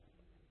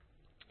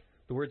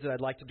The words that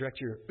I'd like to direct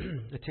your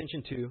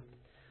attention to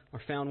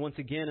are found once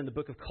again in the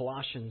book of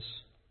Colossians.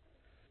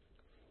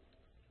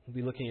 We'll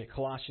be looking at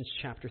Colossians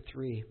chapter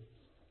 3,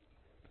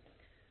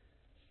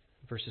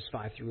 verses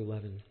 5 through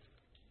 11.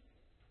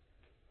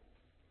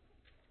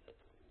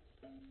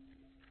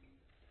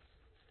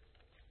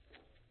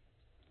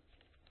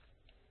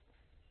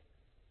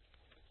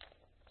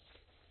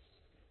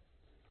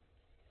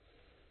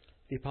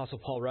 The Apostle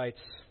Paul writes,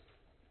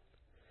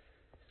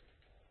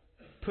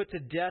 "Put to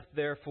death,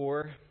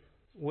 therefore,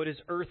 what is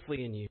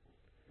earthly in you: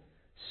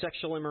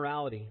 sexual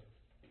immorality,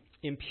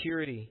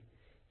 impurity,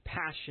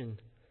 passion,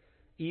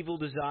 evil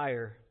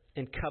desire,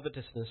 and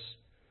covetousness,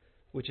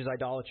 which is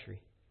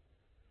idolatry.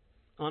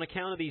 On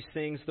account of these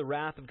things, the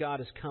wrath of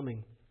God is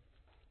coming.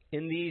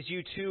 In these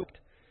you too,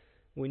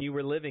 when you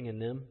were living in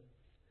them.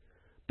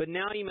 But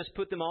now you must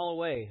put them all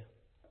away: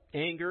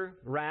 anger,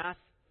 wrath,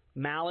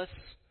 malice,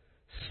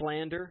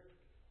 slander,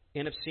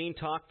 and obscene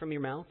talk from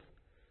your mouth.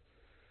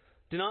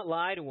 Do not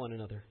lie to one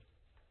another,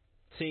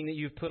 seeing that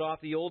you've put off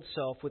the old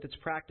self with its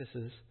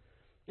practices,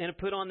 and have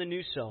put on the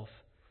new self,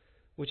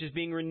 which is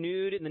being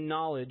renewed in the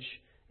knowledge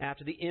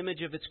after the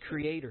image of its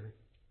Creator.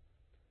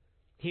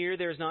 Here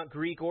there is not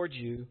Greek or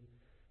Jew,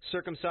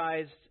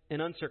 circumcised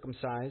and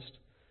uncircumcised,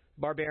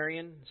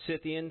 barbarian,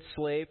 Scythian,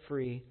 slave,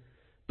 free,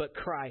 but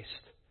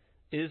Christ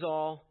is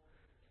all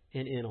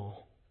and in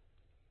all."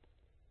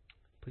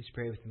 Please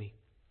pray with me.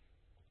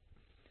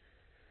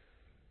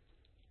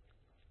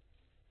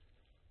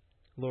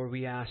 Lord,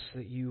 we ask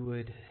that you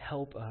would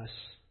help us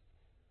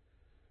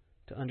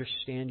to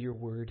understand your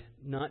word,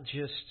 not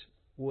just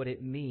what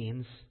it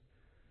means,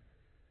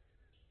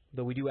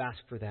 though we do ask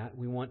for that.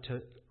 We want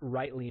to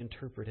rightly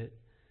interpret it.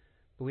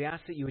 But we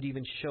ask that you would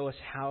even show us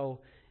how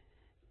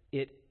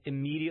it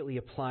immediately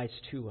applies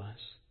to us.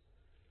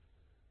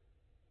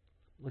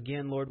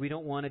 Again, Lord, we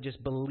don't want to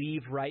just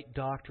believe right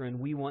doctrine.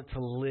 We want to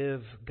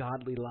live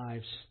godly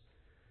lives.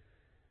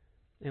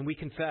 And we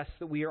confess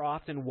that we are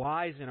often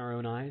wise in our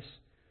own eyes.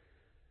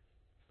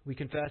 We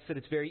confess that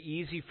it's very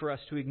easy for us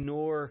to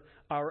ignore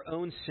our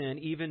own sin,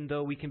 even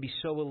though we can be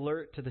so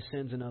alert to the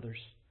sins in others.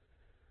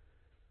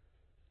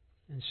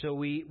 And so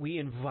we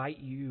invite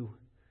you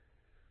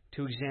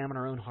to examine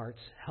our own hearts.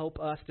 Help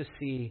us to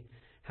see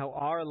how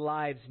our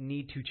lives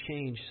need to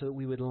change so that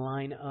we would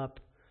line up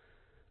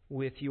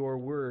with your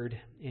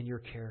word and your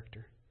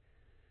character.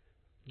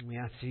 And we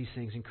ask these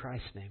things in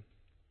Christ's name.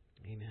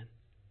 Amen.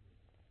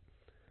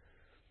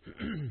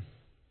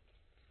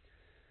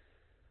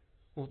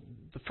 Well,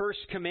 the first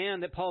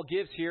command that Paul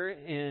gives here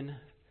in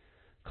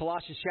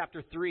Colossians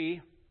chapter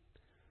 3,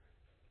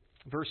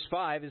 verse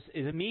 5, is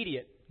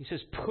immediate. He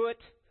says,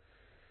 "Put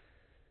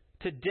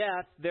to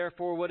death,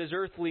 therefore, what is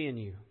earthly in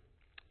you."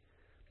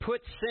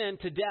 Put sin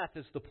to death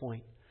is the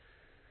point.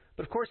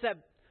 But of course that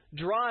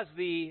draws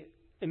the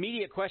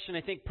immediate question,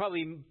 I think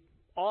probably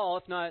all,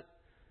 if not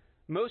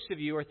most of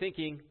you are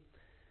thinking,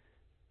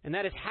 and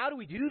that is, how do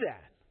we do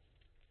that?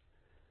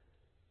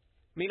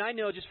 I mean, I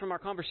know just from our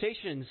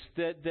conversations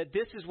that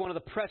this is one of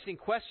the pressing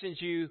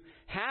questions you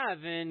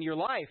have in your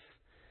life.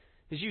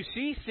 As you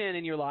see sin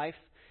in your life,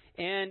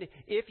 and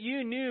if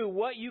you knew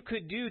what you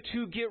could do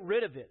to get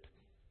rid of it,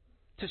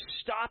 to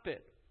stop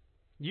it,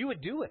 you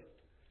would do it.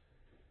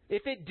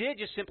 If it did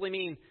just simply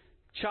mean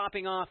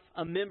chopping off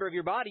a member of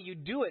your body,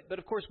 you'd do it. But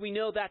of course we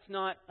know that's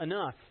not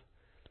enough,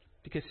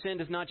 because sin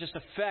does not just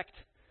affect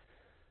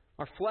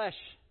our flesh,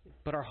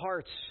 but our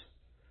hearts.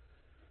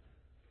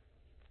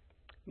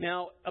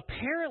 Now,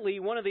 apparently,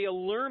 one of the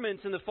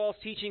allurements in the false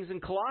teachings in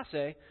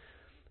Colossae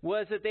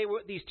was that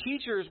these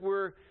teachers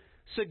were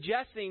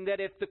suggesting that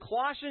if the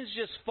Colossians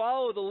just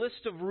follow the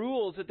list of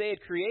rules that they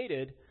had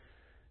created,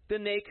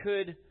 then they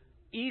could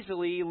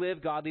easily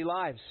live godly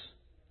lives.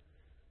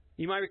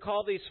 You might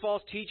recall these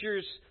false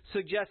teachers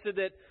suggested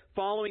that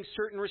following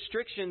certain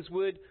restrictions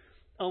would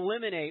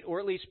eliminate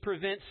or at least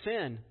prevent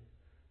sin.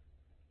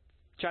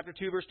 Chapter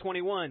 2, verse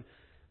 21,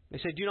 they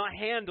said, "Do not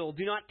handle,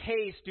 do not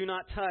taste, do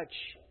not touch."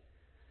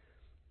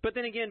 But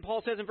then again,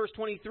 Paul says in verse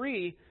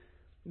 23,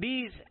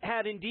 "These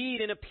had indeed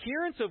an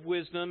appearance of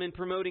wisdom in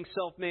promoting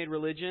self-made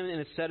religion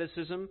and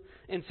asceticism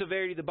and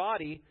severity of the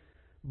body,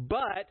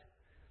 but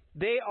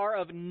they are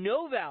of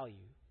no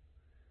value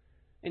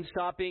in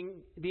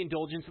stopping the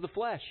indulgence of the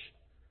flesh."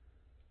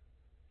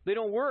 They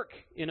don't work,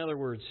 in other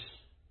words,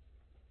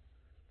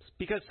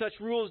 because such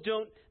rules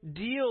don't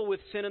deal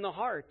with sin in the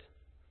heart.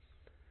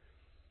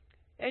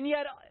 And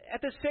yet, at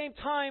the same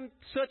time,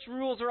 such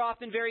rules are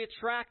often very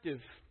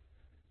attractive,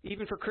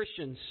 even for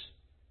Christians,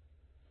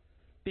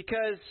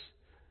 because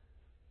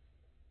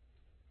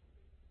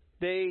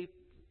they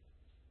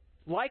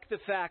like the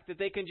fact that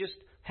they can just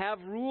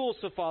have rules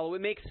to follow.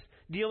 It makes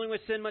dealing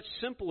with sin much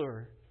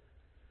simpler.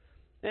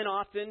 And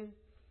often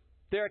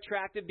they're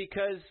attractive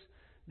because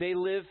they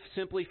live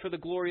simply for the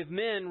glory of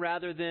men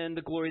rather than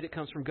the glory that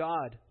comes from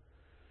God.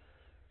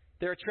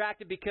 They're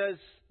attractive because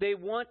they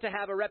want to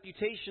have a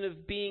reputation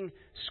of being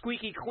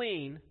squeaky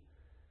clean,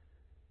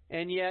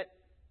 and yet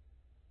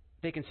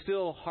they can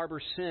still harbor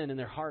sin in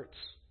their hearts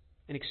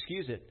and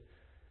excuse it.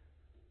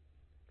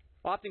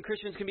 Often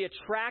Christians can be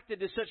attracted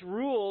to such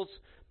rules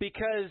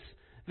because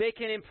they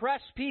can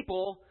impress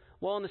people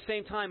while at the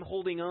same time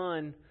holding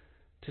on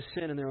to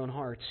sin in their own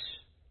hearts.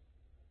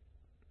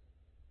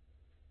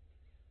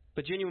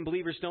 But genuine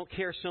believers don't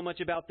care so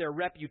much about their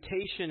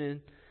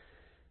reputation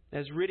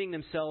as ridding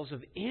themselves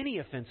of any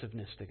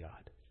offensiveness to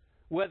God.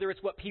 Whether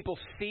it's what people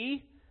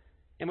see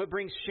and what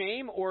brings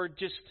shame, or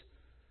just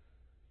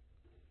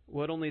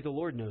what only the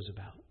Lord knows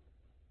about.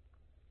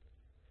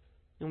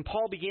 And when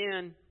Paul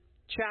began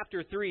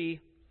chapter 3,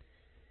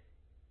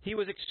 he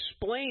was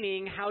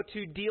explaining how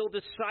to deal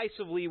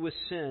decisively with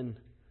sin.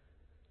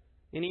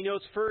 And he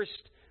notes first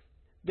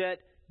that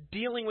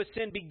dealing with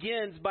sin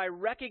begins by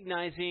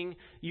recognizing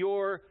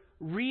your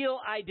real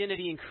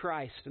identity in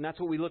Christ. And that's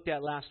what we looked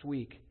at last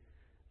week.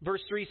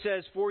 Verse 3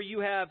 says, "For you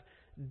have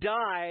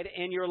died,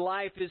 and your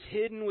life is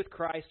hidden with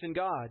Christ in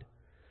God."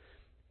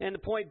 And the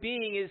point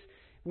being is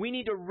we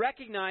need to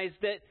recognize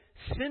that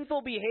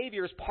sinful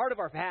behavior is part of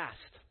our past.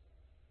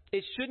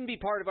 It shouldn't be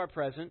part of our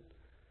present,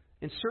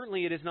 and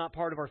certainly it is not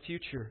part of our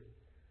future.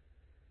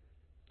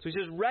 So he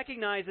says,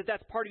 recognize that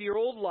that's part of your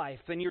old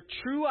life, and your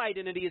true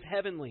identity is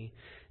heavenly.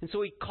 And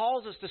so he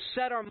calls us to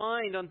set our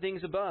mind on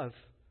things above.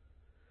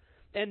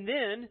 And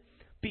then,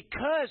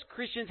 because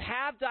Christians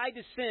have died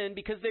to sin,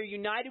 because they're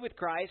united with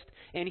Christ,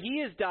 and He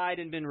has died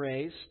and been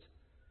raised,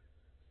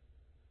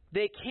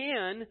 they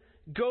can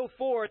go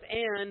forth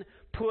and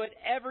put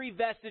every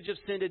vestige of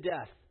sin to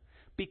death.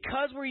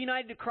 Because we're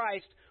united to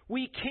Christ,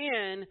 we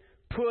can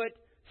put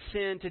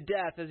sin to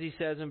death, as he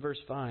says in verse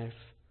 5.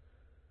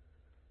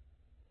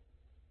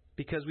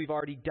 Because we've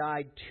already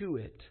died to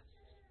it.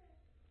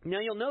 Now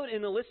you'll note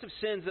in the list of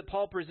sins that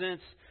Paul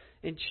presents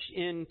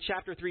in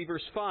chapter 3,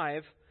 verse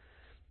 5,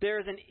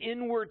 there's an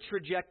inward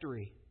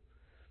trajectory.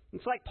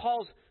 It's like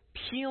Paul's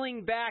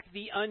peeling back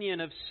the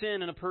onion of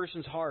sin in a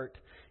person's heart.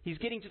 He's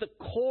getting to the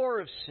core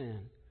of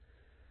sin.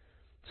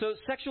 So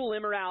sexual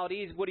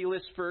immorality is what he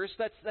lists first.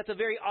 That's a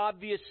very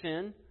obvious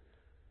sin.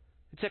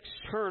 It's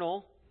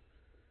external.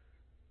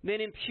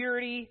 Then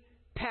impurity,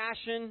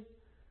 passion.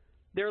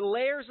 They're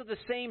layers of the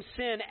same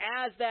sin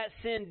as that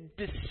sin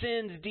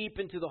descends deep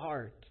into the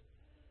heart.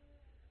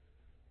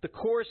 The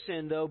core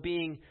sin, though,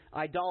 being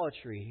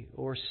idolatry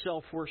or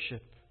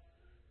self-worship.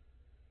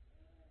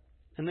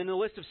 And then the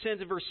list of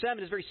sins in verse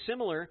 7 is very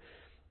similar,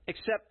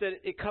 except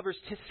that it covers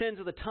sins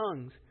of the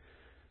tongues.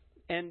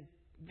 And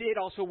it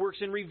also works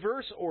in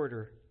reverse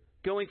order,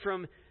 going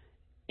from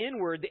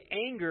inward, the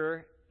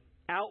anger,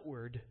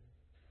 outward.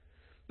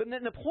 But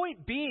then the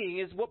point being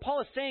is what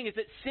Paul is saying is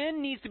that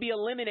sin needs to be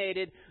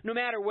eliminated no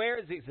matter where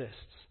it exists.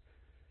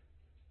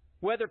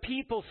 Whether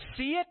people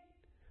see it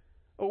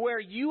or where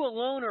you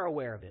alone are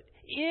aware of it.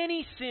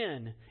 Any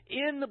sin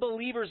in the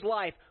believer's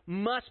life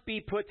must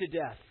be put to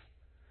death.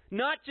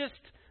 Not just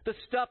the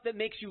stuff that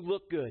makes you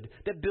look good,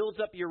 that builds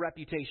up your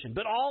reputation,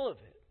 but all of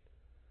it.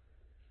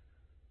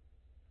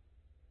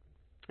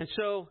 And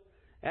so,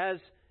 as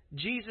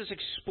Jesus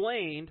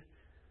explained,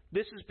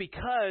 this is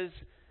because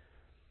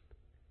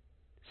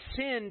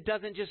sin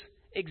doesn't just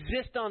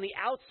exist on the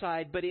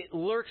outside, but it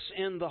lurks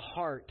in the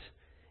heart.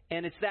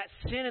 And it's that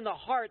sin in the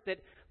heart that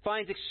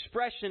finds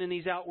expression in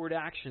these outward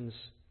actions.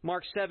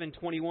 Mark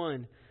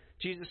 7:21,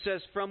 Jesus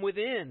says, "From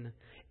within,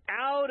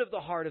 out of the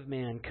heart of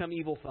man, come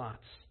evil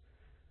thoughts."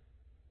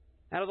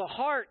 Out of the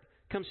heart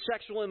comes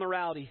sexual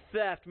immorality,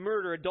 theft,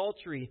 murder,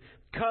 adultery,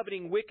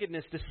 coveting,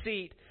 wickedness,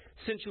 deceit,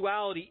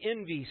 sensuality,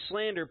 envy,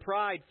 slander,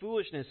 pride,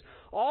 foolishness.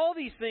 All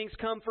these things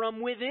come from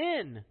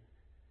within.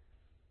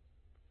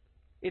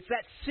 It's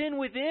that sin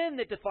within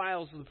that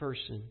defiles the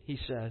person, he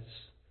says.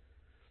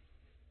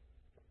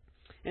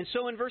 And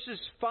so in verses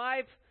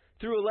 5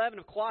 through 11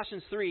 of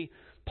Colossians 3,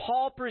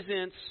 Paul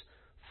presents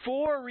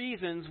 4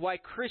 reasons why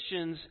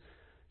Christians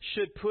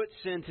should put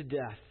sin to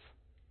death.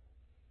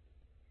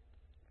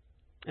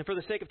 And for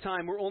the sake of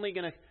time, we're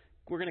going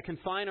to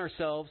confine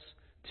ourselves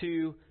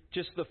to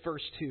just the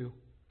first 2.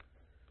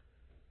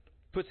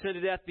 Put sin to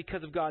death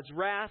because of God's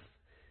wrath,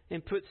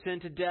 and put sin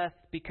to death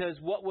because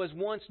what was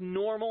once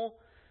normal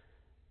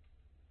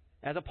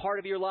as a part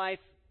of your life,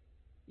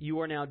 you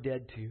are now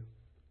dead to.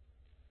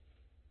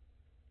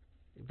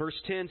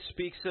 Verse 10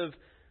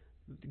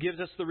 gives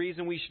us the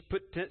reason we should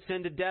put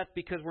sin to death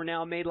because we're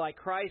now made like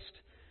Christ.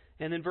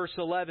 And then verse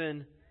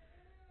 11,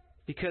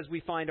 because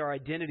we find our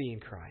identity in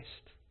Christ.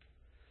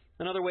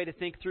 Another way to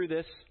think through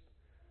this,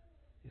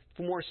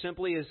 more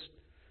simply, is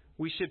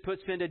we should put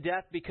sin to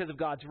death because of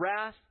God's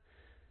wrath,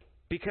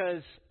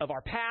 because of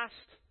our past,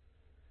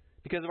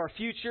 because of our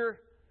future,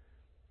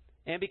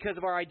 and because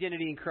of our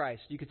identity in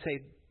Christ. You could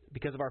say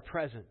because of our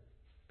present,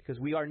 because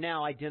we are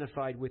now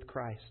identified with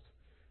Christ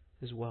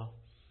as well.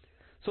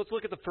 So let's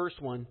look at the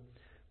first one.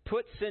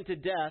 Put sin to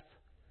death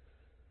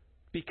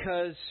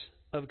because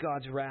of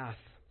God's wrath.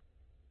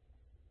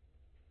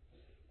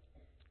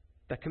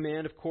 That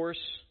command, of course,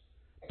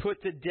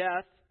 put to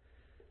death,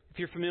 if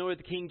you're familiar with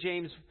the King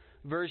James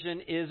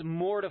Version, is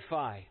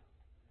mortify.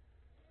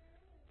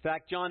 In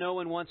fact, John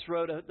Owen once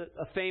wrote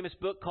a famous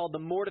book called The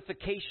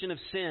Mortification of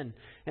Sin.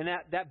 And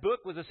that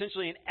book was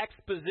essentially an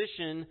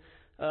exposition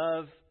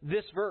of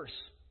this verse.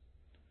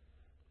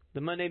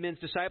 The Monday Men's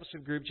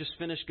Discipleship Group just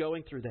finished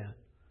going through that.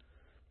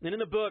 And in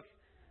the book,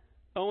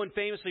 Owen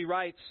famously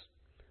writes,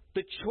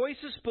 "The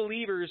choicest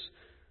believers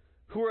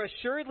who are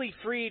assuredly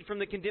freed from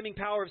the condemning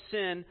power of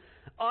sin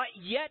ought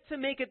yet to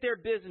make it their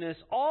business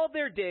all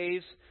their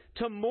days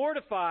to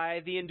mortify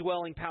the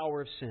indwelling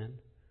power of sin."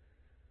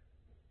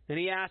 And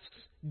he asks,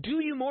 do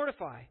you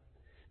mortify?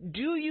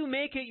 Do you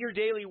make it your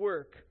daily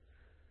work?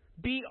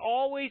 Be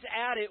always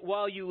at it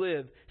while you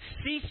live.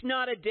 Cease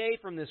not a day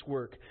from this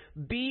work.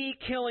 Be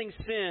killing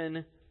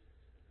sin,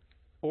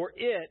 or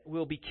it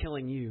will be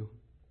killing you.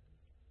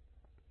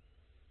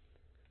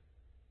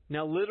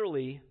 Now,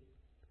 literally,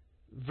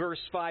 verse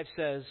 5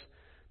 says,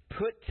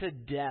 put to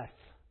death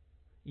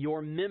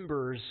your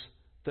members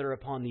that are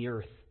upon the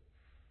earth.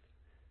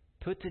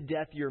 Put to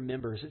death your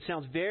members. It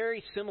sounds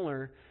very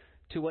similar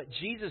to what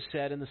Jesus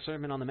said in the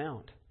Sermon on the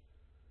Mount.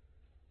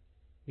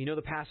 You know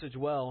the passage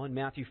well in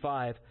Matthew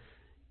 5.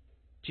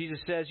 Jesus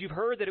says, you've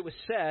heard that it was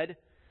said,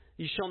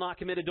 you shall not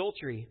commit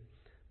adultery.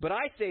 But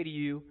I say to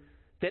you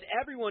that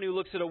everyone who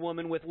looks at a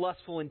woman with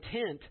lustful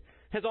intent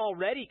has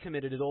already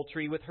committed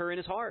adultery with her in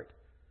his heart.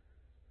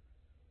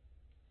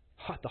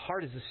 The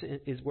heart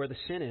is where the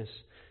sin is.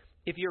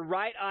 If your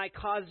right eye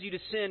causes you to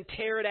sin,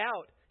 tear it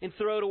out and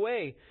throw it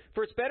away.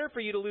 For it's better for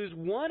you to lose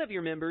one of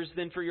your members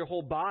than for your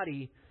whole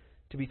body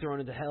to be thrown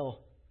into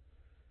hell.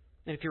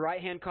 And if your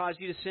right hand causes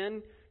you to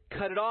sin,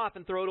 cut it off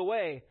and throw it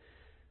away.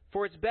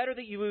 For it's better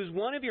that you lose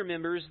one of your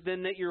members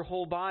than that your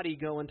whole body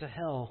go into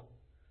hell.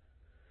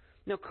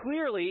 Now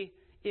clearly,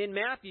 in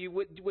Matthew,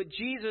 what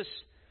Jesus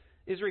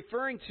is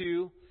referring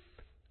to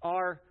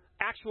are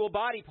actual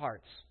body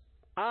parts.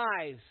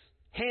 Eyes,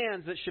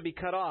 hands that should be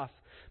cut off.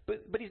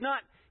 But he's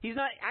not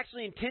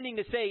actually intending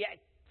to say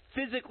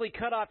physically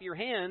cut off your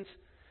hands,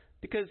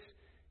 because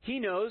he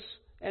knows,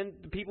 and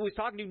the people he's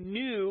talking to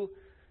knew,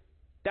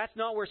 that's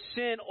not where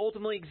sin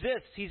ultimately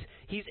exists.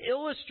 He's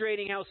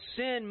illustrating how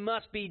sin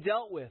must be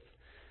dealt with.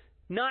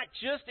 Not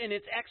just in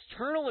its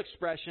external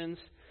expressions,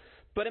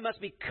 but it must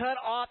be cut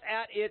off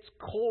at its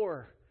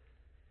core,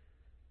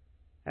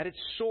 at its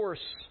source.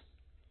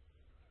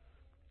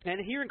 And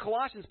here in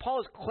Colossians,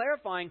 Paul is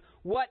clarifying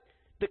what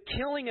the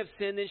killing of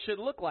sin then should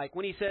look like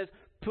when he says,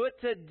 put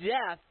to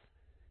death,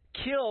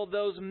 kill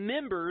those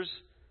members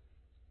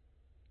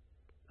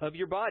of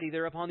your body that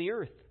are upon the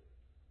earth.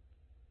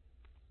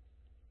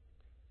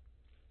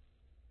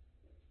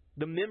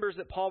 The members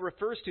that Paul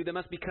refers to that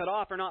must be cut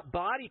off are not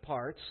body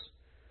parts,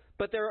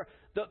 but they're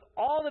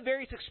all the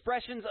various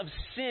expressions of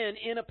sin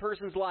in a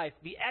person's life,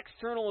 the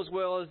external as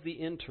well as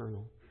the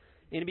internal.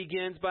 And it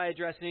begins by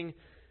addressing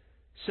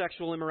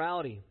sexual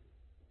immorality.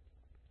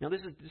 Now,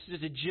 this is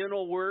just a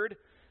general word,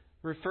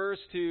 refers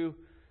to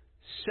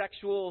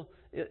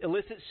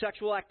illicit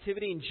sexual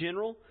activity in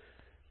general.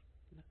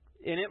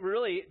 And it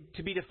really,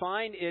 to be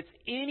defined, it's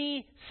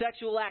any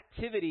sexual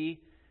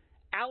activity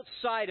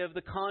outside of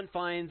the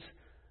confines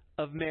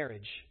of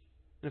marriage.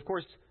 And of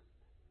course,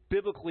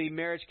 biblically,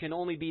 marriage can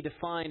only be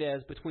defined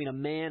as between a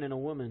man and a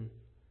woman.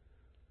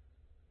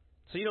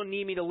 So you don't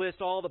need me to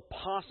list all the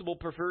possible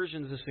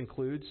perversions this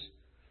includes.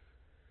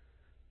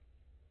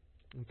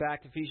 In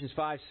fact, Ephesians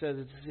 5 says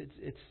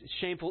it's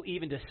shameful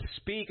even to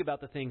speak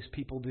about the things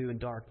people do in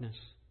darkness.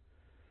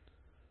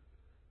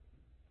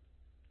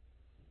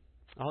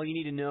 All you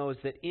need to know is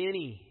that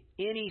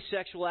any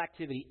sexual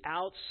activity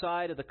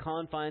outside of the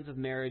confines of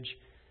marriage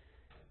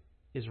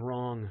is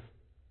wrong.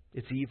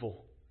 It's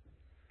evil.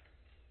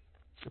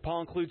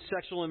 Paul includes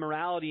sexual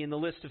immorality in the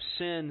list of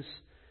sins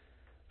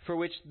for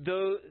which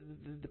those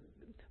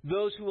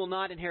who will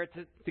not inherit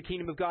the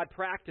kingdom of God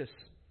practice.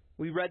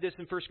 We read this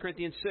in 1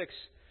 Corinthians 6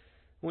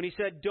 when he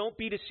said, don't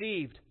be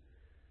deceived.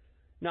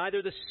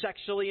 Neither the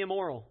sexually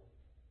immoral,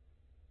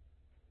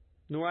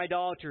 nor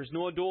idolaters,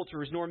 nor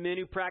adulterers, nor men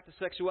who practice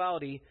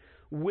sexuality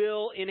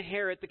will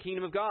inherit the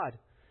kingdom of God.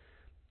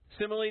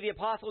 Similarly, the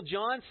Apostle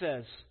John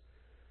says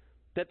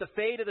that the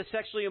fate of the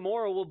sexually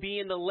immoral will be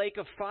in the lake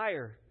of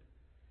fire.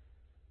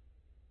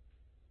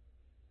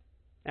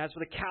 As for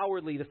the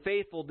cowardly, the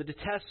faithful, the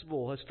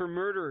detestable, as for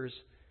murderers,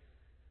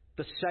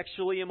 the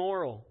sexually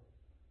immoral,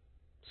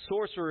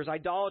 sorcerers,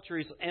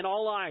 idolaters, and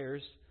all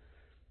liars,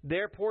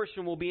 their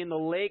portion will be in the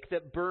lake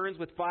that burns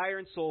with fire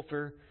and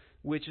sulfur,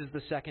 which is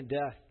the second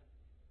death.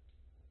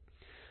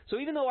 So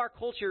even though our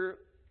culture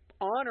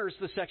honors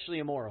the sexually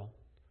immoral,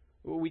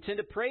 we tend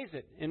to praise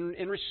it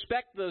and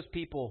respect those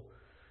people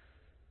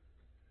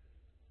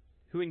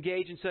who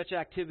engage in such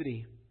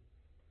activity.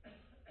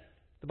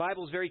 The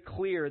Bible is very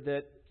clear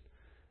that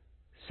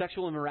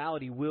sexual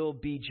immorality will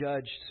be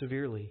judged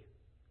severely.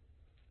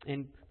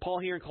 And Paul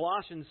here in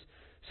Colossians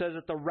says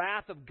that the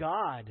wrath of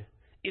God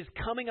is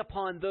coming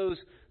upon those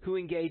who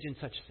engage in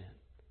such sin.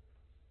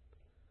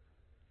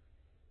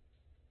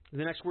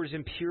 The next word is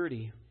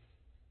impurity.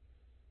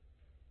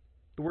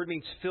 The word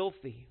means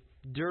filthy,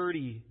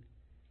 dirty,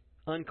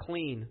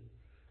 unclean.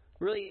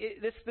 Really,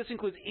 this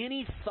includes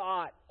any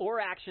thought or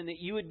action that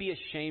you would be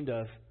ashamed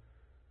of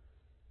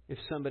if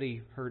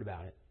somebody heard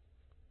about it.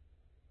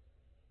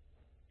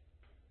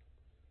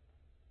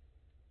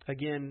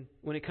 Again,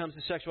 when it comes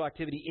to sexual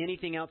activity,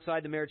 anything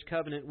outside the marriage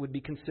covenant would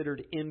be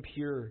considered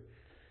impure.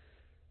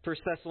 1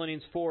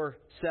 Thessalonians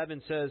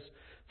 4:7 says,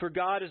 "For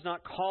God has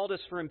not called us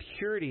for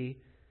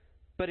impurity,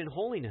 but in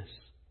holiness.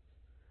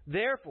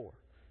 Therefore,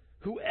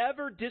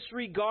 whoever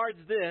disregards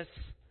this,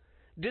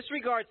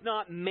 disregards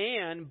not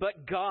man,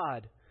 but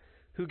God,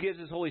 who gives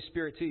His Holy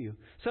Spirit to you."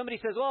 Somebody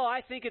says, "Well,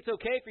 I think it's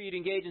okay for you to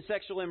engage in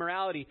sexual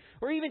immorality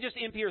or even just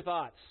impure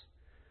thoughts."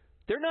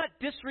 They're not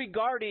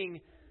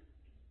disregarding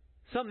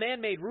some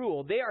man-made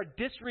rule. They are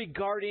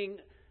disregarding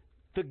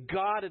the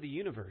God of the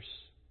universe,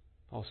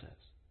 Paul says.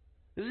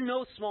 This is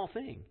no small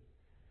thing.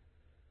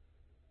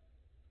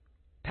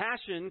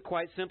 Passion,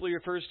 quite simply,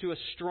 refers to a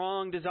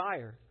strong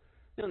desire.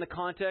 In the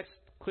context,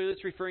 clearly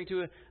it's referring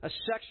to a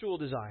sexual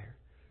desire.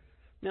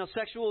 Now,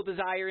 sexual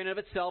desire in and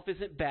of itself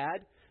isn't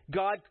bad.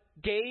 God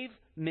gave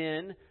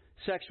men,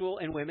 sexual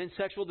and women,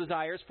 sexual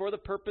desires for the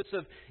purpose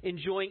of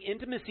enjoying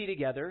intimacy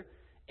together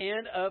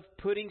and of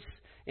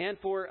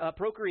for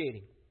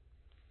procreating.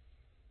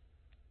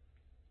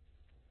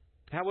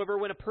 However,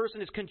 when a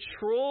person is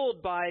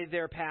controlled by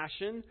their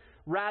passion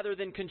rather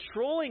than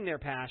controlling their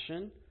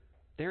passion,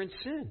 they're in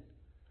sin.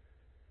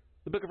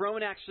 The book of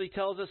Romans actually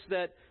tells us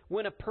that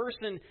when a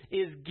person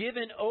is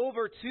given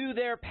over to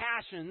their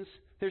passions,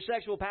 their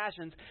sexual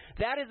passions,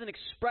 that is an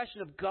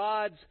expression of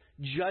God's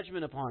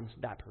judgment upon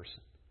that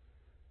person.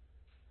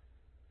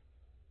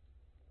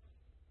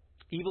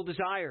 Evil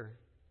desire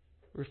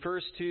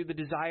refers to the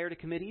desire to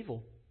commit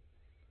evil.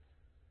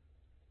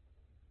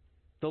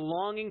 The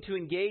longing to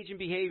engage in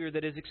behavior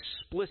that is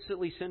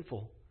explicitly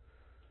sinful.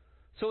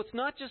 So it's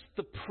not just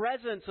the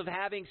presence of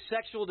having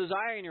sexual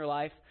desire in your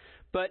life,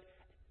 but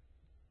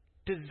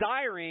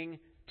desiring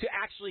to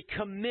actually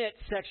commit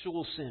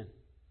sexual sin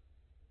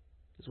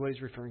is what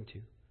he's referring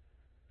to.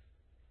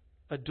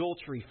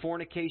 Adultery,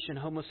 fornication,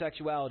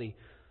 homosexuality.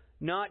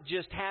 Not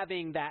just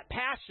having that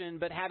passion,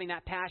 but having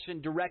that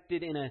passion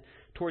directed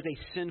towards a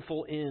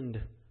sinful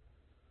end.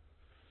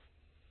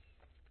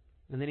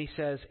 And then he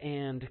says,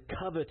 and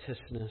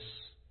covetousness.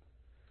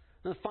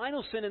 Now, the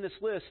final sin in this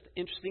list,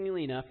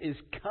 interestingly enough, is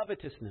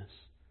covetousness.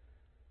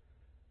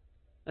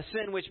 A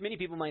sin which many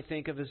people might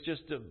think of as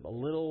just a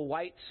little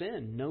white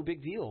sin, no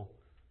big deal,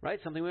 right?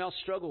 Something we all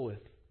struggle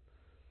with.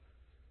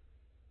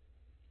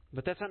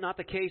 But that's not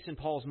the case in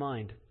Paul's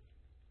mind.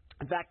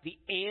 In fact, the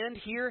 "and"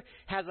 here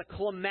has a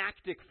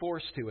climactic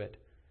force to it.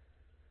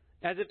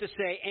 As if to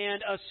say,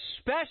 and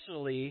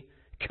especially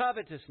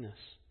covetousness.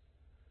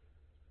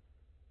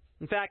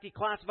 In fact, he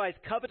classifies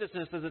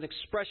covetousness as an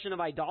expression of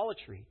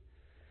idolatry.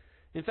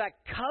 In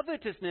fact,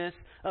 covetousness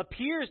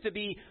appears to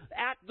be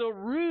at the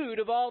root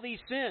of all these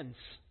sins.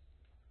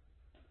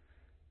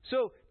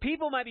 So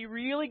people might be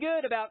really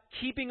good about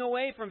keeping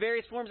away from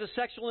various forms of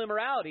sexual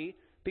immorality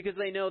because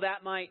they know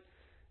that might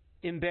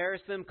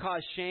embarrass them,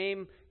 cause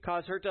shame,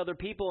 cause hurt to other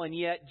people, and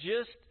yet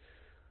just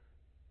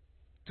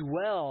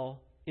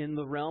dwell in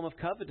the realm of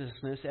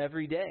covetousness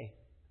every day.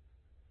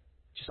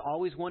 Just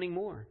always wanting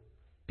more.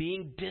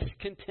 Being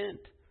discontent.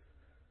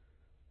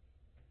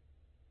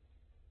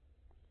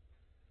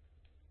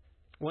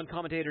 One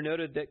commentator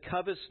noted that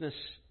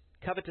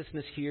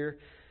covetousness here,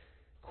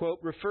 quote,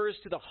 refers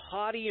to the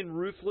haughty and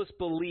ruthless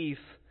belief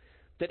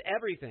that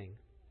everything,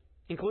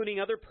 including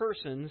other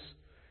persons,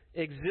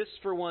 exists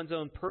for one's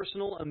own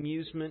personal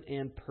amusement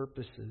and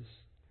purposes.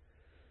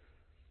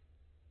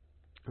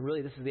 And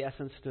really, this is the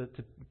essence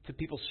to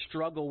people's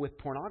struggle with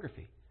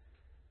pornography.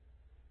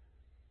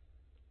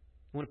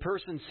 When a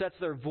person sets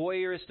their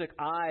voyeuristic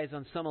eyes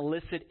on some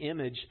illicit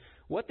image,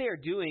 what they are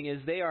doing is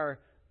they are,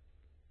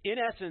 in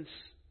essence,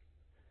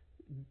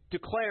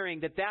 declaring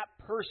that that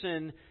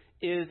person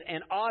is an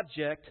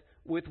object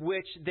with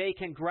which they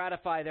can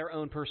gratify their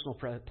own personal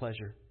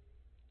pleasure.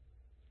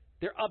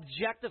 They're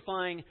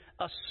objectifying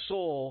a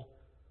soul,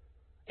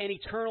 an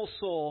eternal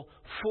soul,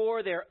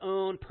 for their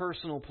own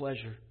personal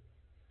pleasure.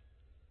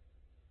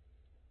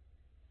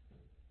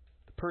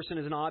 The person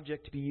is an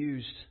object to be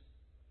used.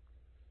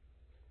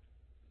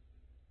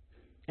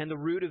 And the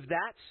root of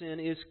that sin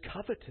is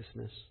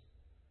covetousness.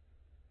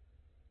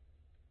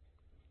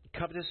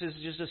 Covetousness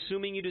is just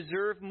assuming you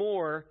deserve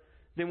more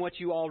than what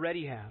you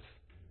already have.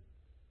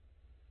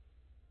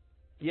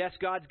 Yes,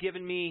 God's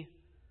given me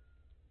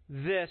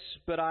this,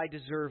 but I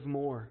deserve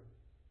more.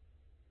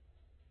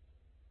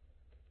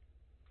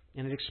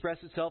 And it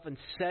expresses itself in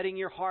setting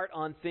your heart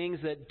on things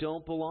that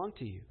don't belong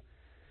to you.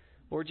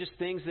 Or just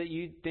things that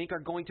you think are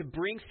going to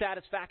bring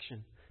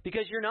satisfaction.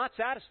 Because you're not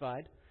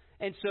satisfied.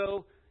 And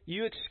so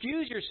you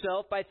excuse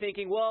yourself by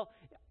thinking, well,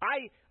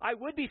 I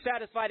would be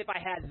satisfied if I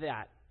had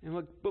that. And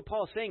what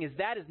Paul is saying is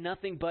that is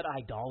nothing but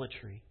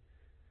idolatry.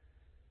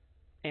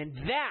 And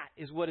that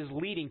is what is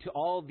leading to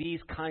all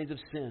these kinds of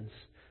sins.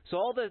 So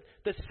all the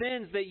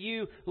sins that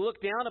you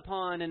look down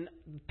upon and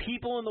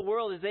people in the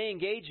world as they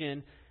engage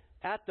in,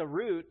 at the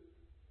root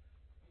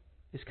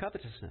is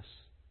covetousness,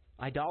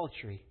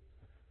 idolatry,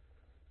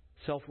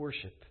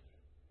 self-worship.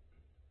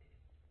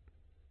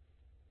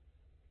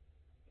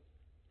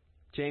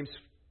 James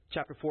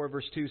chapter 4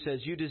 verse 2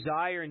 says, "You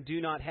desire and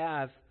do not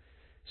have,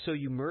 so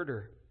you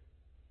murder.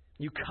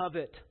 You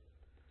covet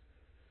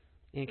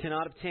and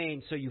cannot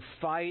obtain, so you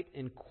fight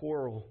and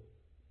quarrel.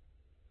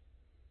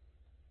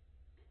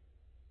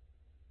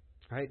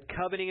 Right?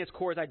 Coveting its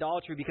core is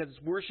idolatry because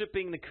it's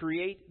worshiping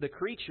the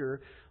creature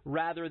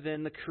rather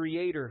than the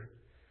Creator.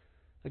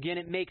 Again,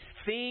 it makes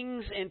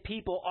things and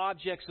people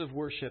objects of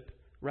worship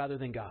rather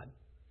than God.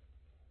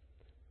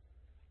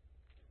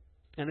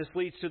 And this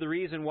leads to the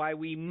reason why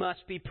we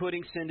must be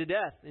putting sin to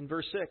death in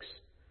verse 6.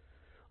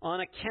 On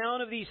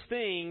account of these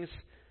things,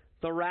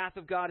 the wrath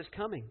of God is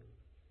coming.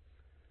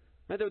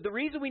 Now, the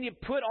reason we need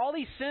to put all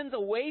these sins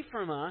away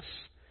from us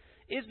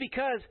is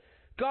because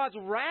God's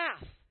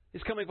wrath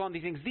is coming upon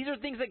these things. These are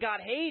things that God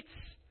hates,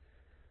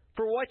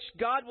 for which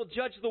God will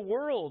judge the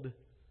world.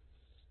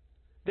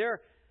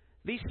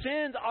 These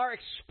sins are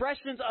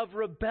expressions of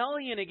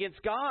rebellion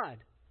against God.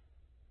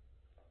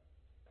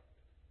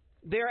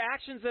 They're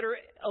actions that are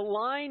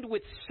aligned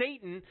with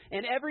Satan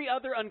and every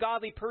other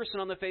ungodly person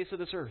on the face of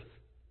this earth.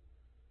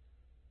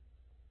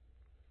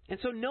 And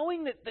so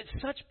knowing that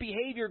such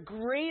behavior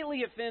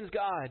greatly offends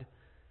God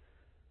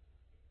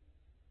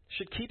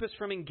should keep us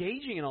from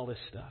engaging in all this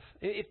stuff.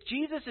 If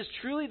Jesus is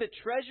truly the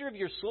treasure of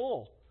your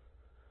soul,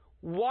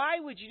 why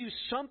would you do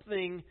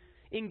something,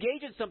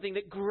 engage in something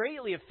that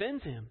greatly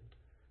offends Him?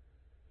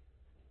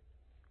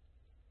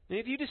 And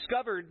if you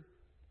discovered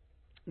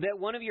that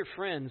one of your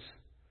friends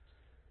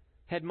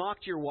had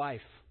mocked your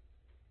wife,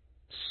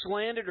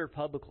 slandered her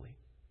publicly,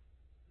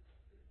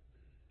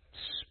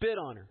 spit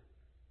on her,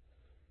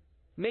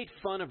 made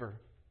fun of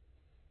her,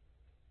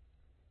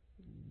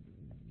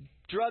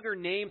 drug her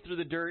name through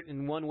the dirt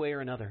in one way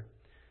or another,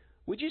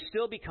 would you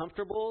still be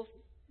comfortable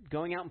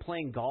going out and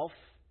playing golf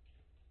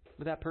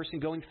with that person,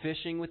 going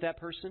fishing with that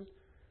person?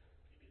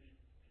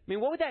 I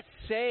mean, what would that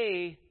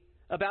say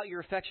about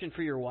your affection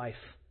for your wife?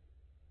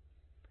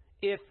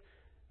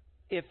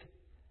 If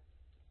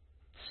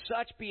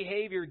such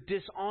behavior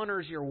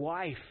dishonors your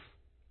wife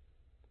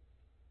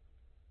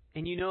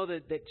and you know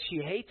that she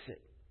hates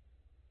it,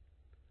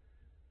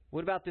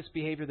 what about this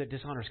behavior that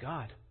dishonors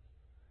God?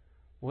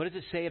 What does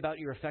it say about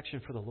your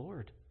affection for the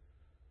Lord?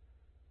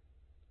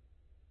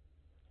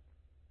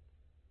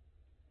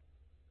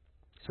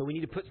 So we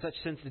need to put such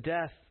sins to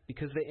death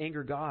because they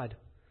anger God.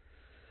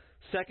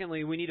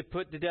 Secondly, we need to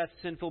put to death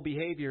sinful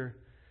behavior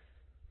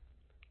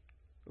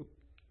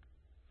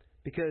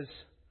because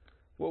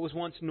what was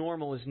once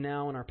normal is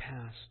now in our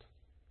past.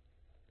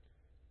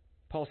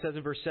 Paul says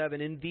in verse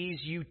 7, "In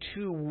these you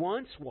too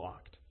once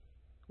walked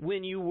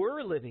when you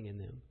were living in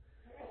them.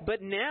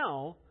 But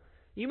now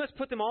you must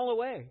put them all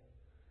away.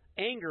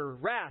 Anger,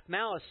 wrath,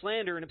 malice,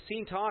 slander, and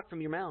obscene talk from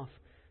your mouth.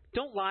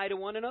 Don't lie to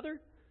one another,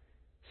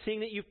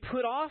 seeing that you've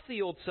put off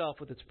the old self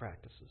with its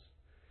practices."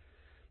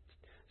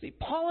 See,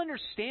 Paul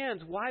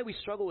understands why we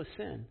struggle with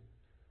sin.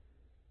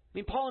 I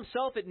mean, Paul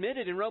himself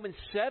admitted in Romans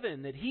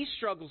 7 that he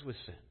struggles with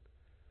sin.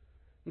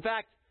 In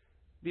fact,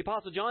 the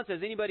Apostle John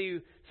says anybody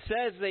who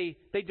says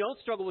they don't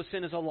struggle with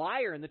sin is a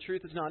liar and the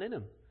truth is not in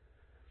him.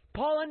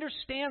 Paul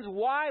understands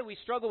why we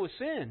struggle with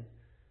sin.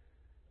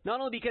 Not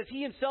only because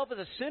he himself is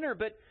a sinner,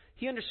 but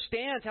he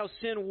understands how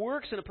sin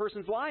works in a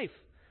person's life.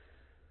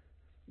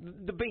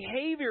 The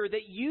behavior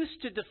that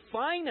used to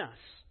define us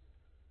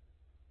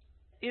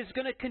is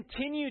going to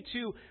continue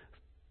to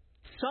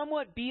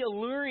somewhat be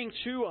alluring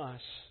to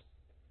us,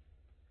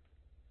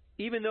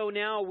 even though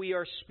now we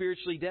are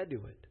spiritually dead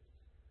to it.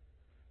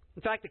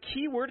 In fact, the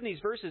key word in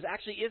these verses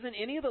actually isn't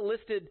any of the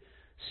listed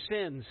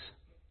sins.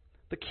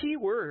 The key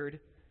word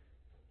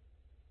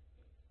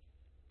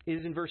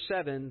is in verse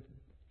 7,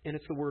 and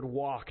it's the word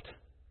walked.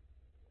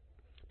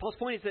 Paul's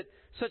point is that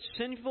such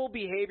sinful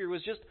behavior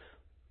was just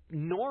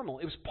normal.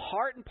 It was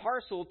part and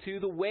parcel to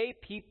the way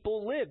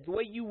people lived, the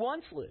way you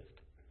once lived.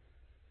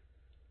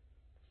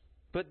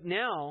 But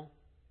now,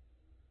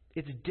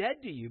 it's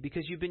dead to you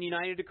because you've been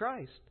united to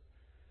Christ.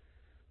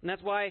 And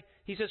that's why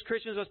he says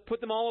Christians must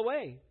put them all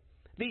away.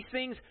 These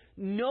things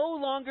no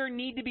longer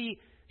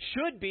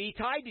should be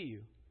tied to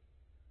you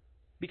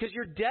because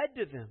you're dead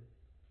to them.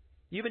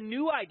 You have a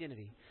new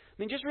identity. I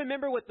mean, just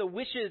remember what the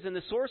witches and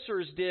the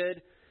sorcerers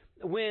did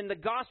when the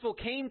gospel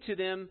came to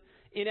them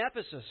in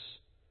Ephesus.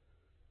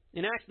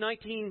 In Acts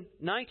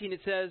 19:19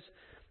 it says,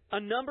 "A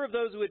number of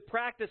those who had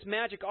practiced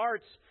magic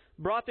arts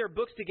brought their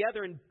books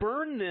together and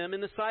burned them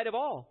in the sight of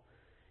all.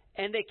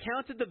 And they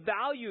counted the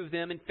value of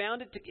them and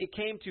found it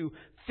came to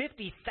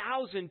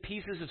 50,000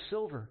 pieces of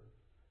silver."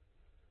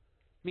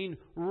 I mean,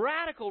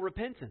 radical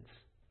repentance.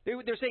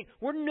 They're saying,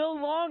 we're no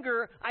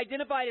longer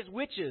identified as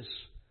witches.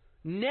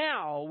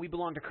 Now we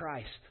belong to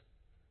Christ.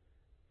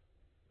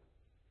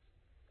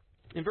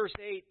 In verse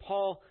 8,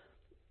 Paul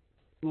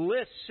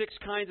lists 6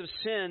 kinds of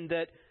sin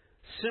that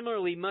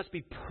similarly must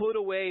be put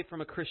away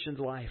from a Christian's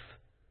life.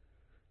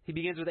 He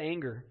begins with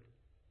anger.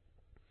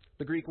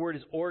 The Greek word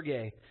is orge.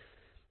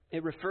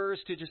 It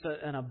refers to just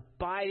an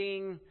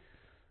abiding,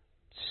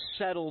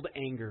 settled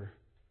anger.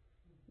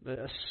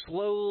 A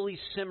slowly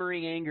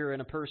simmering anger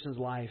in a person's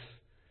life.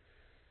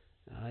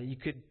 You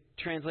could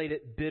translate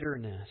it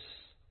bitterness.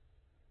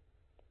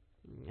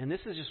 And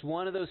this is just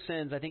one of those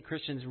sins I think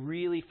Christians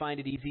really find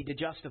it easy to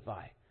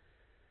justify.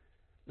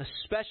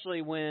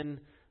 especially when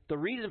the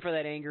reason for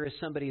that anger is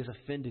somebody has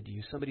offended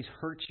you, somebody's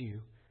hurt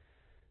you,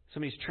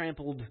 somebody's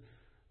trampled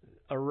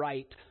a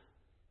right.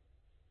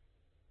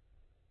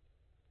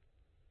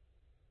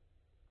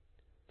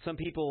 Some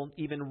people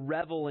even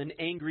revel in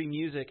angry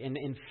music and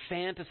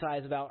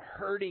fantasize about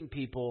hurting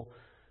people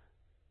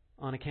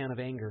on account of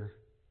anger.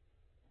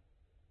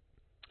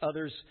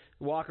 Others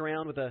walk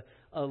around with a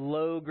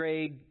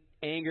low-grade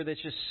anger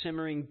that's just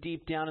simmering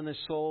deep down in their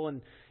soul,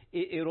 and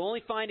it'll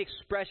only find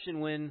expression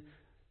when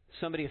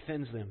somebody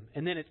offends them,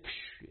 and then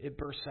it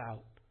bursts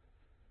out.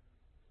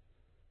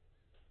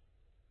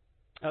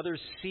 Others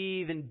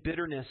seethe in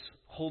bitterness,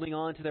 holding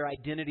on to their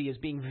identity as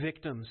being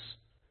victims.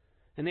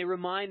 And they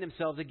remind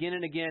themselves again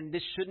and again,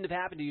 this shouldn't have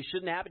happened to you,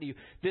 shouldn't happen to you.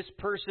 This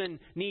person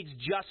needs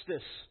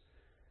justice.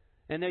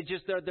 And they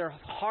just their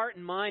heart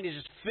and mind is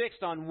just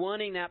fixed on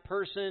wanting that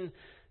person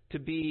to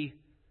be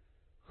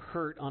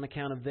hurt on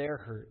account of their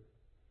hurt.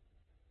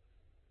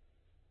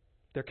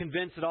 They're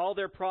convinced that all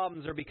their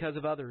problems are because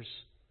of others.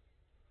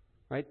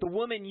 Right? The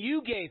woman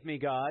you gave me,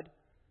 God,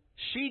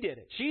 she did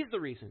it. She's the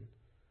reason.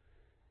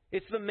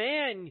 It's the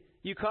man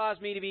you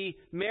caused me to be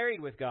married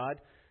with, God.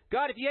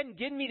 God, if you hadn't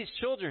given me these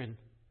children,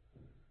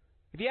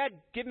 if you had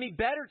given me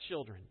better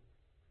children,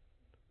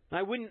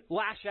 I wouldn't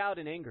lash out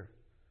in anger.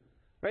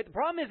 Right? The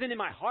problem isn't in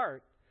my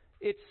heart.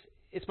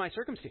 It's my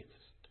circumstances.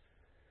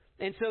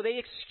 And so they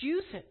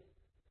excuse it.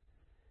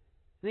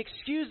 They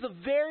excuse the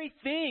very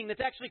thing that's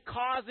actually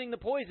causing the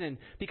poison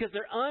because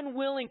they're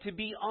unwilling to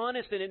be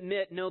honest and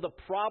admit, no, the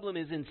problem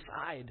is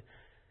inside.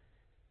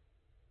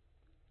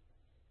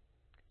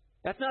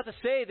 That's not to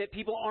say that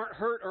people aren't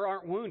hurt or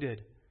aren't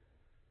wounded.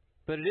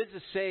 But it is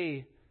to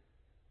say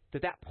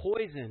that that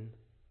poison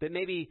that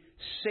maybe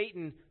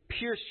Satan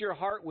pierced your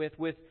heart with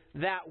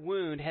that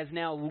wound has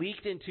now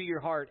leaked into your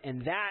heart,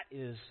 and that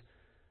is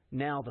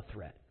now the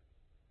threat.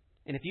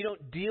 And if you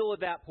don't deal with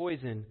that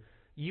poison,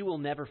 you will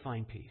never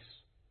find peace.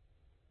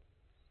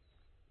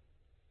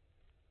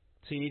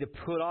 So you need to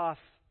put off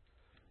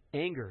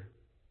anger.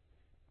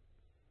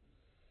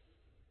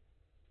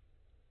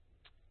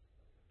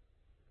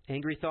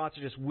 Angry thoughts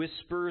are just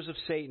whispers of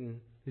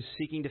Satan who's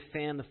seeking to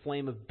fan the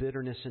flame of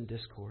bitterness and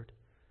discord.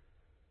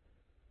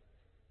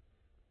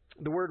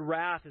 The word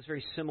wrath is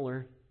very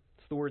similar.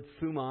 It's the word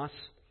thumos.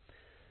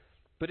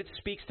 But it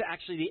speaks to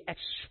actually the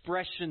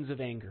expressions of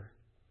anger.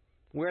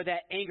 Where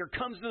that anger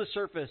comes to the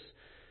surface.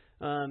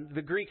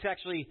 The Greeks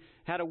actually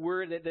had a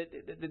word that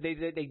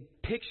they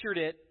pictured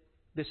it,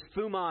 this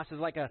thumos, as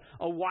like a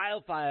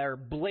wildfire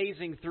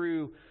blazing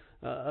through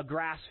a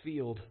grass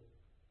field,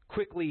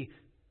 quickly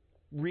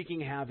wreaking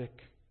havoc.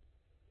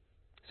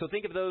 So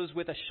think of those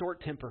with a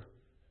short temper.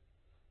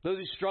 Those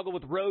who struggle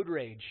with road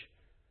rage.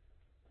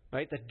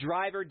 Right? The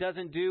driver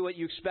doesn't do what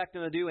you expect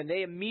them to do, and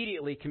they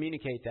immediately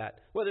communicate that.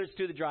 Whether it's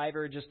to the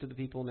driver or just to the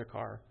people in their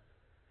car.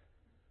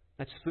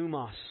 That's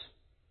thumos.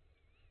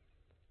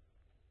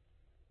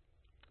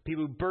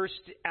 People who burst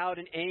out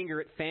in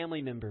anger at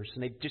family members,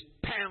 and they just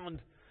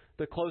pound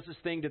the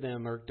closest thing to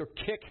them or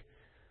kick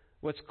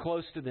what's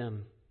close to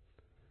them.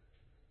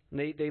 And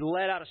they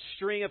let out a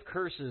string of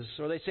curses.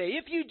 Or they say,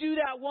 if you do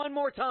that one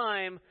more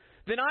time,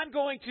 then I'm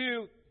going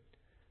to...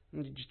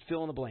 And you just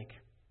fill in the blank.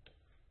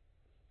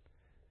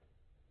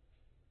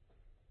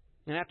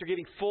 And after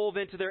giving full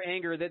vent to their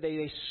anger,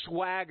 they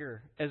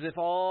swagger as if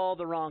all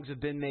the wrongs have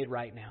been made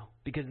right now.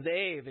 Because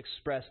they've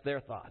expressed their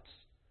thoughts,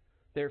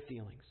 their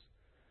feelings.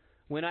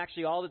 When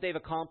actually all that they've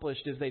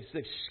accomplished is they've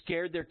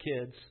scared their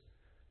kids,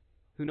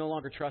 who no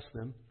longer trust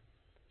them.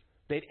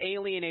 They've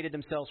alienated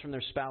themselves from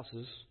their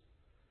spouses.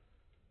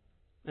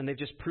 And they've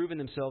just proven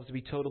themselves to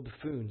be total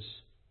buffoons.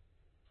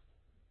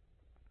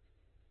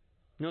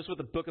 Notice what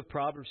the book of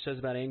Proverbs says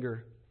about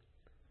anger.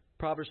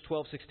 Proverbs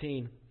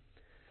 12:16.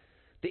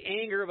 The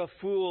anger of a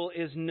fool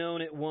is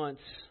known at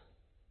once,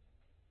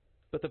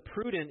 but the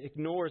prudent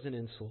ignores an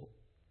insult.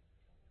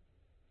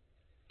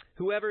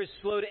 Whoever is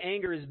slow to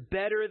anger is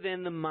better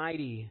than the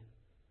mighty,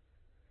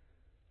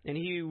 and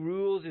he who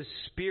rules his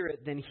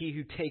spirit than he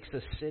who takes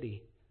a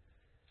city.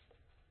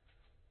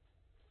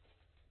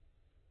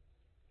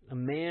 A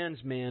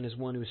man's man is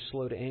one who is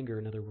slow to anger,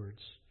 in other words.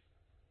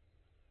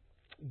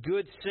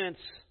 Good sense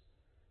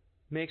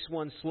makes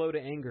one slow to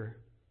anger,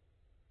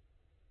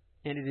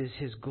 and it is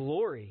his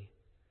glory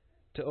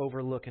to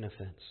overlook an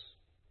offense.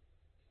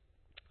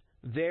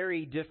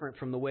 Very different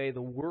from the way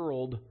the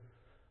world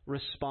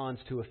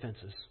responds to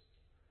offenses.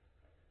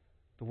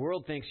 The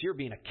world thinks you're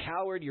being a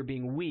coward, you're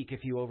being weak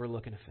if you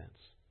overlook an offense.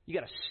 You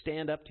got to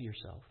stand up to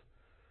yourself.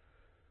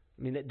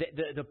 I mean,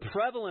 the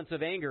prevalence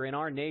of anger in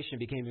our nation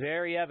became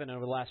very evident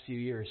over the last few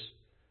years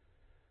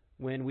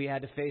when we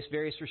had to face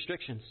various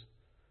restrictions.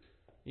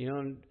 You know,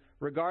 and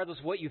regardless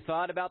of what you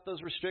thought about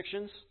those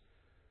restrictions,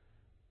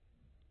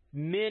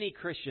 many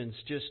Christians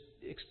just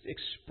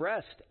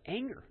expressed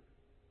anger.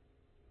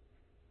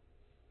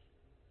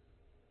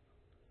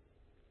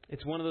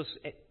 It's one of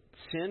those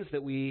sins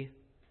that we,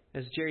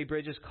 as Jerry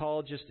Bridges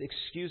called, just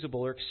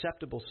excusable or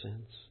acceptable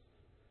sins.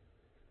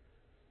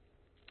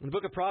 The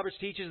book of Proverbs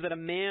teaches that a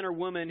man or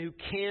woman who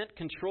can't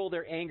control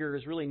their anger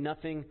is really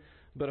nothing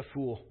but a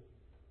fool.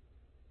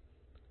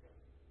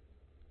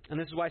 And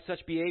this is why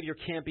such behavior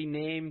can't be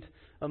named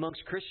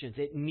amongst Christians.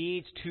 It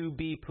needs to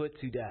be put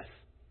to death.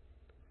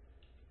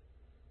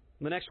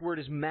 The next word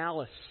is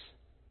malice.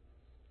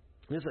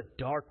 This is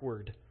a dark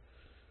word.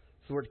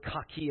 It's the word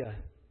kakia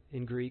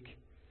in Greek.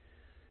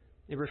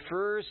 It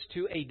refers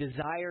to a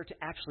desire to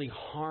actually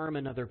harm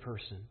another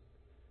person,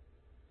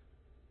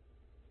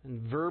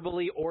 and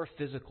verbally or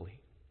physically.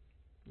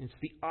 It's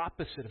the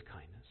opposite of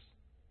kindness.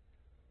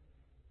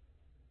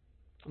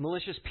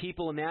 Malicious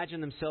people imagine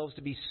themselves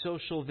to be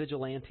social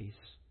vigilantes,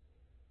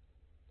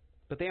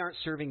 but they aren't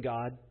serving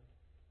God.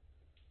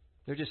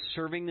 They're just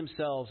serving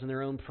themselves and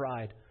their own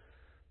pride.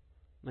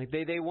 Like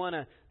they want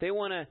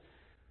to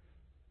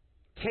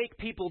take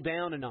people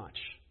down a notch.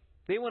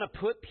 They want to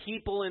put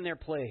people in their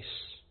place.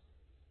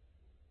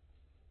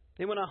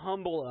 They want to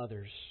humble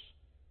others.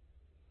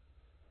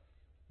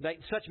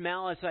 Such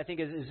malice, I think,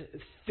 is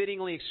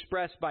fittingly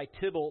expressed by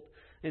Tybalt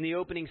in the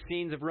opening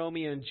scenes of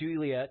Romeo and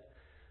Juliet,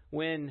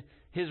 when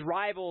his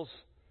rivals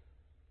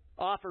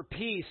offer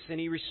peace and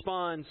he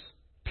responds,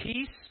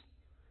 "Peace?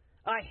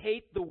 I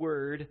hate the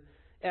word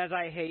as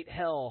I hate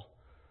hell,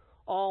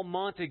 all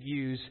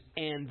Montagues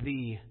and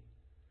thee." I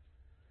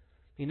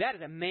mean, that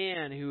is a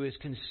man who is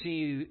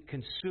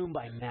consumed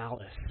by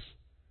malice.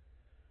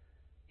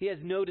 He has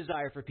no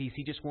desire for peace.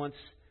 He just wants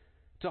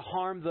to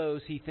harm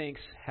those he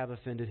thinks have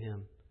offended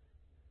him.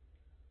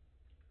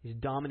 He's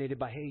dominated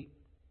by hate.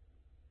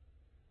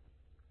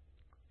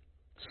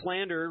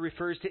 Slander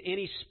refers to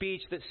any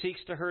speech that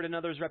seeks to hurt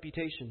another's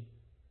reputation.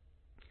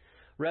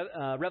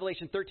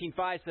 Revelation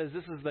 13:5 says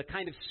this is the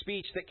kind of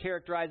speech that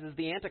characterizes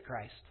the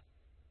Antichrist.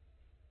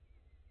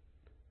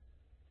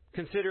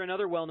 Consider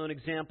another well-known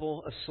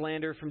example of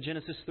slander from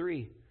Genesis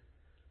 3,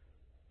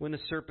 when the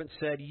serpent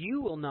said,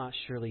 "You will not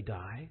surely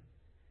die.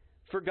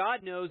 For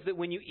God knows that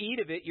when you eat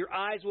of it, your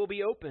eyes will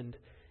be opened,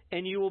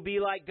 and you will be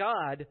like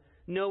God,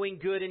 knowing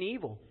good and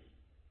evil."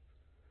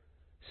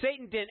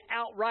 Satan didn't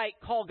outright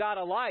call God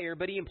a liar,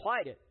 but he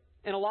implied it.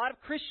 And a lot of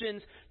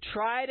Christians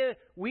try to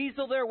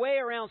weasel their way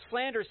around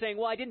slander, saying,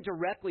 "Well, I didn't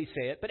directly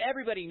say it," but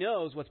everybody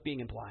knows what's being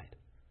implied.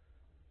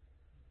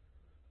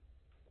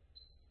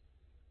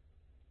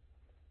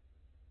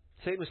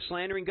 Satan was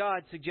slandering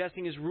God,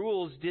 suggesting his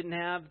rules didn't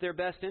have their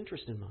best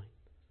interest in mind.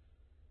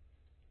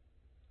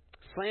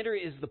 Slander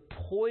is the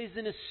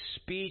poisonous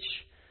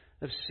speech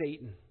of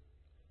Satan.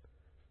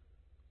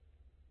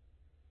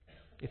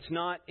 It's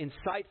not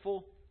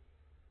insightful.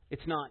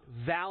 It's not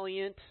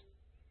valiant.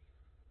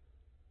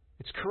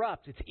 It's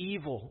corrupt. It's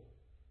evil.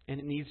 And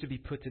it needs to be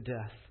put to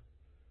death.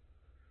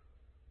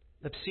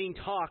 Obscene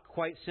talk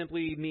quite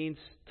simply means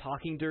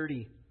talking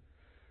dirty.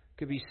 It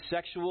could be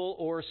sexual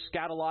or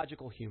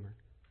scatological humor.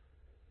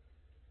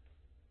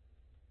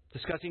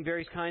 Discussing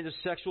various kinds of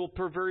sexual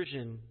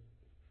perversion,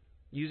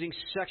 using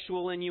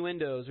sexual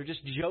innuendos, or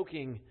just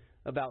joking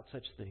about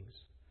such things.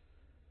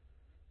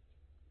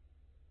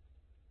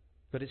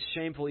 But it's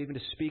shameful even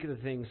to speak of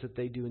the things that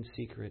they do in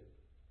secret.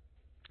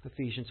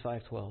 Ephesians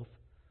 5:12.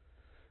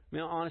 I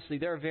mean, honestly,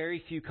 there are very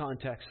few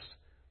contexts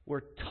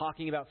where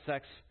talking about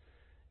sex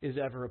is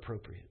ever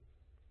appropriate.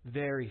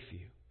 Very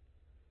few.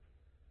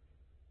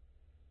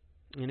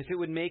 And if it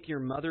would make your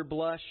mother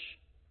blush,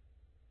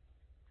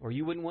 or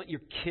you wouldn't want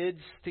your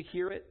kids to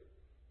hear it,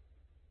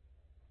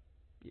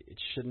 it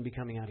shouldn't be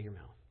coming out of your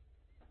mouth.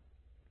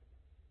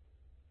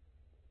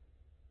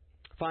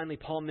 Finally,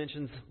 Paul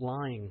mentions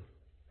lying.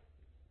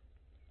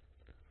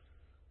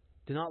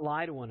 Do not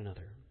lie to one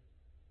another,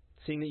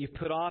 seeing that you've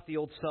put off the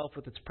old self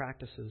with its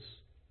practices.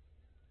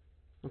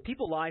 Well,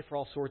 people lie for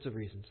all sorts of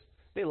reasons.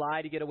 They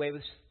lie to get away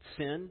with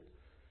sin.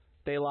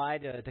 They lie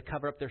to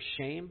cover up their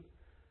shame.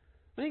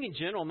 I think in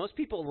general, most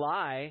people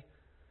lie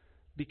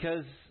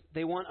because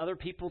they want other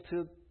people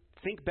to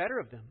think better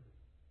of them.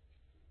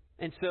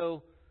 And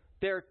so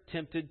they're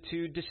tempted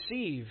to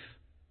deceive.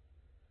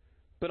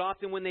 But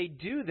often when they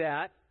do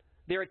that,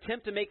 their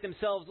attempt to make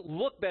themselves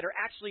look better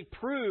actually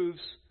proves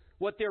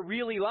what they're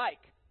really like.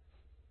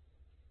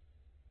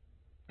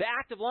 The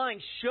act of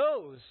lying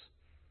shows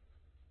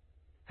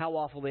how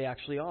awful they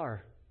actually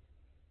are.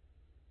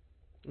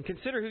 And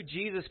consider who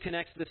Jesus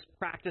connects this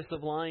practice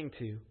of lying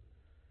to.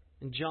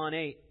 In John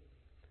 8,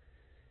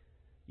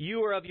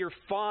 "You are of your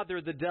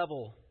father the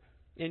devil,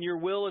 and your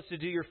will is to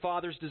do your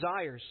father's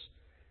desires.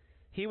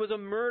 He was a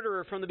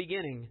murderer from the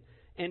beginning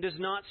and does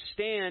not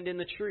stand in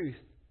the truth,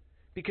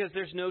 because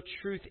there's no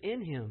truth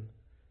in him.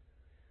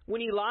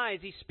 When he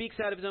lies, he speaks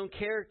out of his own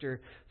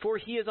character, for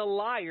he is a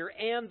liar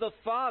and the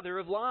father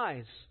of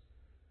lies."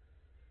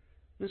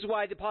 This is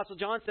why the Apostle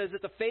John says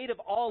that the fate of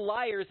all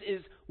liars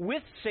is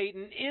with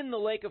Satan in the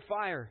lake of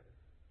fire.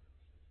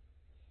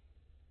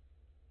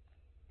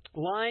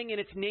 Lying in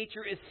its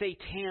nature is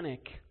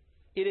satanic.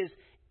 It is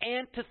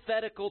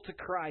antithetical to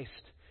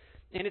Christ.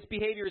 And its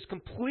behavior is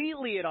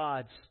completely at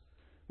odds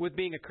with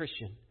being a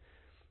Christian.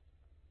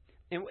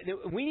 And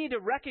we need to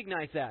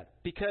recognize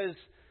that, because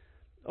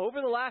over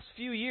the last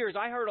few years,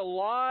 I heard a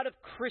lot of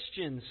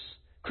Christian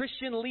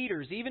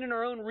leaders, even in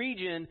our own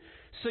region,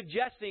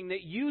 suggesting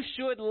that you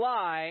should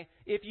lie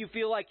if you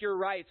feel like your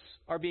rights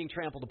are being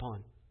trampled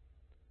upon.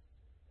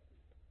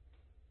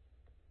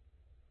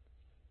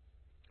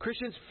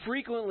 Christians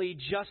frequently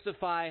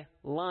justify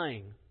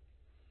lying.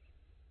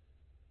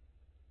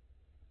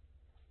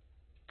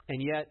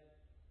 And yet,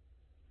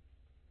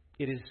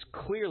 it is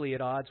clearly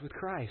at odds with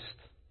Christ.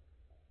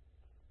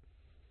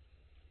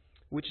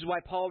 Which is why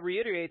Paul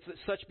reiterates that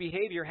such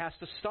behavior has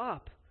to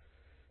stop.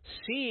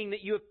 Seeing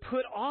that you have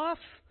put off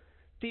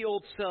the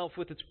old self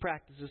with its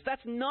practices.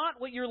 That's not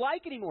what you're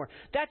like anymore.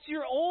 That's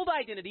your old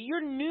identity.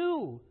 You're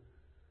new.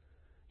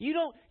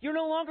 You're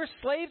no longer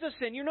slaves of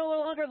sin. You're no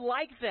longer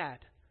like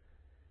that.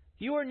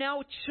 You are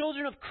now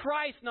children of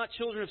Christ, not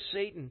children of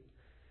Satan.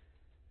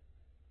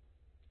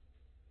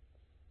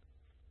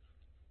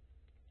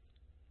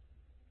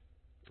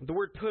 The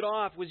word put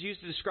off was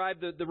used to describe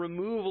the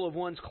removal of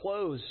one's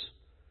clothes.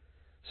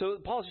 So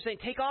Paul's just saying,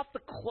 take off the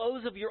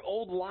clothes of your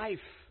old life.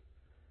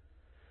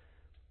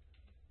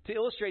 To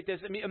illustrate this,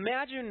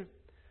 imagine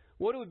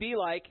what it would be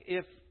like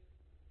if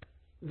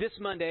this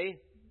Monday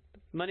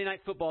night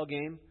football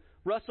game,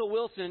 Russell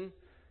Wilson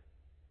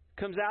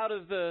comes out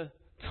of the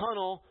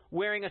tunnel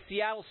wearing a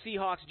Seattle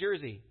Seahawks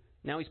jersey.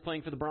 Now he's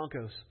playing for the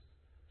Broncos.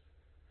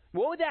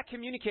 What would that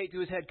communicate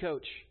to his head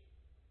coach?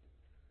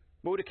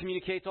 What would it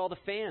communicate to all the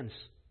fans?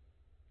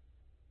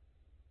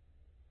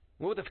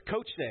 What would the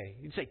coach say?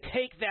 He'd say,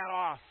 take that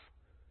off.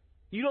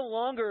 You no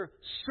longer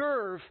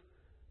serve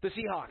the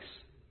Seahawks.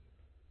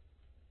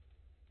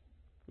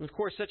 And of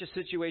course, such a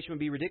situation would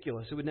be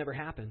ridiculous. It would never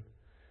happen.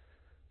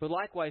 But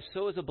likewise,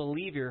 so is a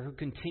believer who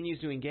continues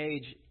to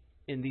engage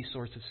in these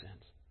sorts of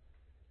sins.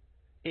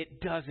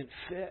 It doesn't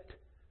fit.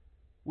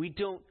 We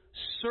don't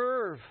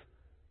serve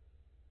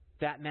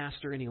that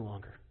master any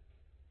longer.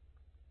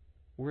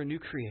 We're a new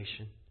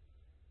creation.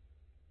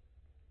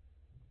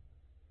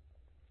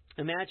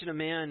 Imagine a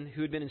man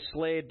who had been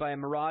enslaved by a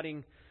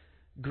marauding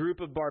group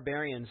of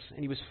barbarians, and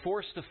he was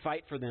forced to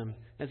fight for them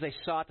as they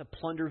sought to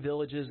plunder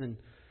villages and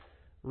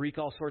wreak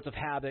all sorts of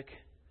havoc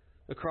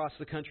across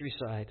the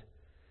countryside.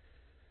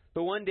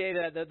 But one day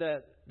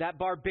that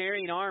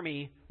barbarian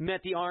army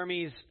met the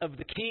armies of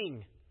the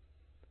king,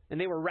 and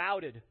they were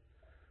routed.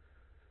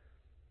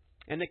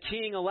 And the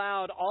king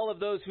allowed all of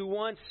those who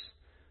once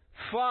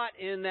fought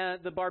in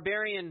the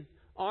barbarian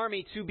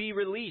army to be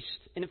released.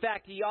 And in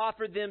fact, he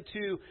offered them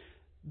to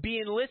be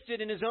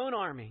enlisted in his own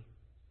army,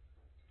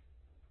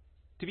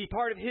 to be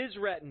part of his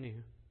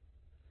retinue.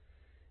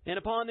 And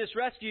upon this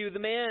rescue, the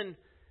man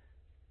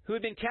who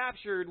had been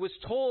captured was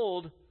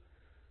told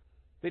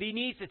that he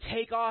needs to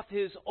take off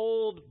his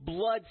old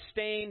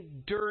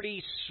blood-stained,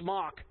 dirty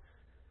smock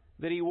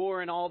that he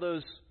wore in all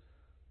those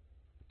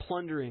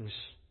plunderings.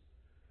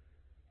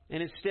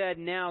 And instead,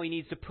 now he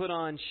needs to put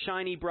on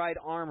shiny, bright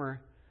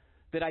armor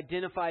that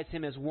identifies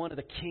him as one of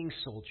the king's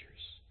soldiers.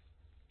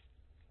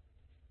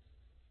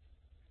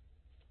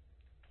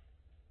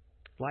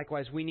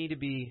 Likewise, we need to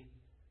be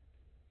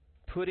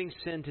putting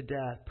sin to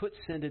death, put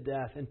sin to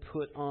death, and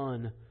put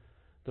on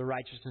the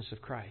righteousness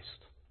of Christ.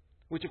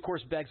 Which, of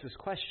course, begs this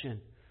question: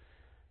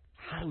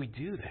 how do we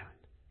do that?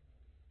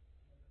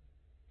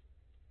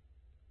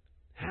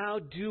 How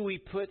do we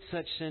put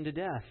such sin to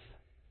death?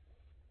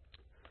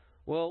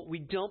 Well, we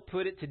don't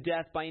put it to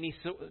death by any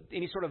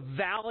sort of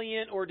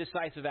valiant or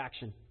decisive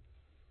action.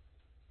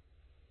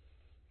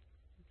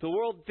 The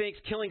world thinks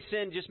killing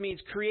sin just means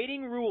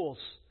creating rules,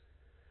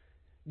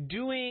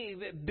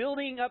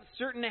 building up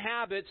certain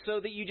habits so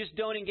that you just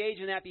don't engage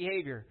in that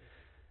behavior.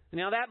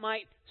 Now, that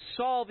might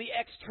solve the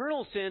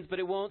external sins, but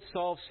it won't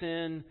solve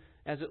sin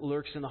as it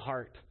lurks in the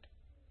heart.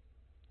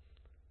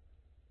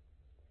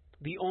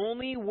 The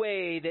only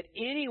way that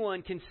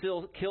anyone can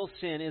still kill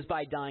sin is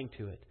by dying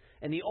to it.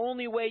 And the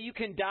only way you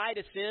can die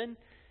to sin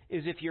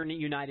is if you're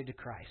united to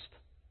Christ.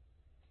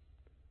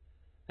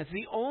 That's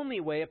the only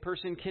way a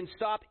person can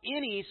stop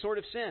any sort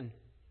of sin,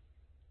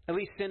 at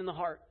least sin in the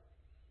heart.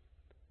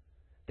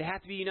 They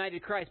have to be united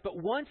to Christ. But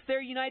once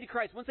they're united to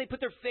Christ, once they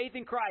put their faith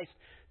in Christ,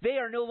 they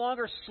are no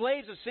longer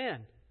slaves of sin.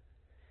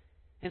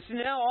 And so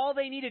now all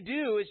they need to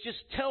do is just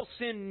tell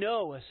sin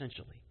no,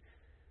 essentially.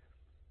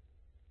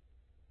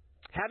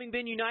 Having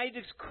been united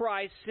to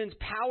Christ, sin's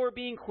power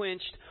being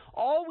quenched,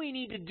 all we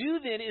need to do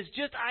then is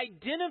just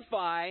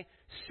identify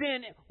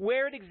sin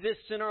where it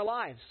exists in our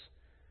lives.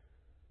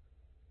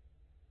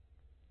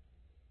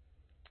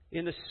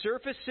 In the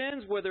surface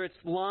sins, whether it's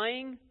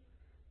lying,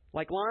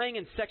 like lying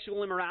and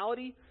sexual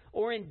immorality,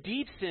 or in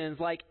deep sins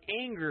like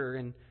anger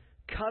and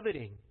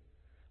coveting.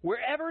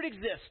 Wherever it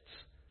exists,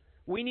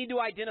 we need to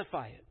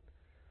identify it.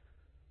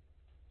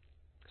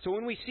 So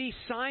when we see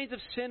signs of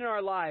sin in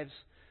our lives,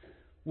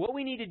 what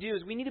we need to do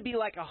is we need to be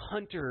like a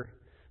hunter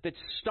that's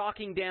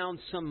stalking down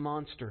some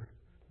monster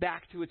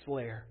back to its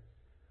lair.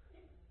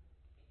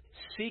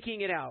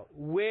 Seeking it out.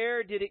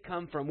 Where did it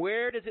come from?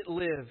 Where does it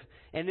live?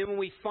 And then when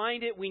we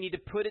find it, we need to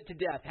put it to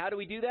death. How do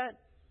we do that?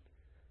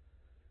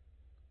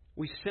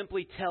 We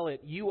simply tell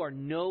it, you are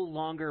no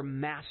longer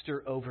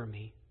master over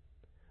me.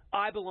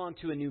 I belong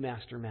to a new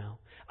master now.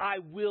 I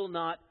will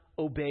not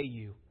obey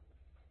you.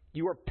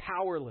 You are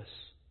powerless.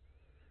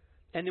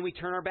 And then we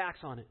turn our backs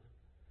on it.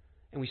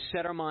 And we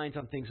set our minds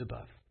on things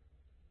above.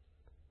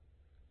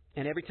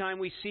 And every time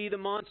we see the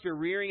monster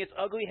rearing its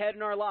ugly head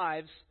in our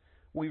lives,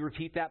 we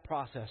repeat that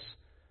process.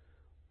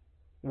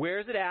 Where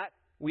is it at?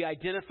 We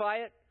identify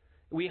it.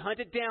 We hunt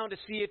it down to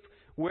see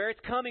where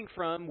it's coming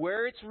from,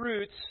 where its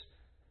roots,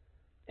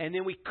 and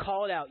then we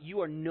call it out.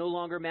 You are no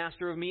longer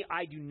master of me.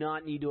 I do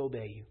not need to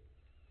obey you.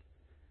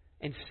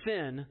 And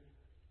sin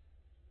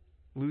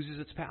loses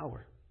its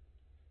power.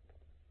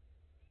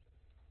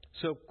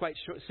 So quite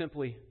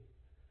simply,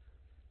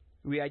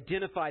 we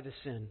identify the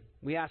sin.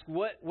 We ask,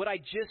 what I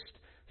just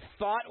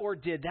thought or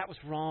did, that was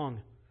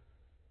wrong.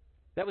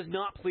 That was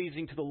not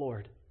pleasing to the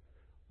Lord.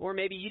 Or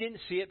maybe you didn't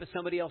see it, but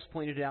somebody else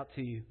pointed it out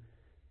to you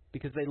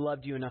because they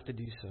loved you enough to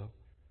do so.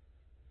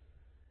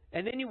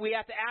 And then we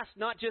have to ask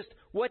not just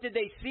what did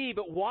they see,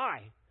 but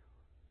why?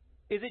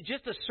 Is it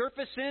just a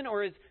surface sin,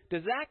 or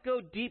does that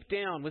go deep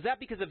down? Was that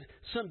because of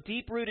some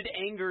deep-rooted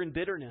anger and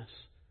bitterness?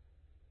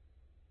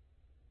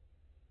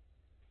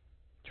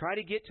 Try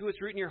to get to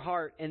its root in your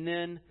heart, and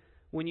then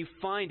when you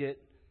find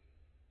it,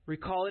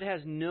 recall it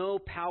has no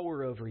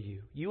power over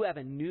you. You have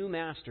a new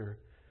master,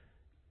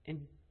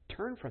 and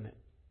turn from it.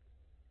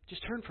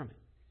 Just turn from it.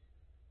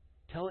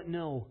 Tell it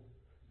no.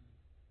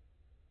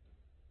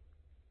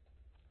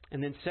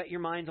 And then set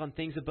your minds on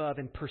things above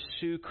and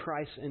pursue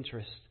Christ's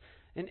interests.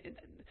 And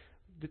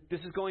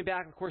this is going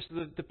back, of course,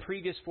 to the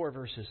previous 4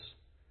 verses.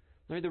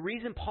 The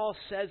reason Paul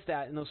says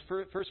that in those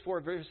first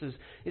 4 verses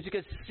is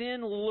because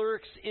sin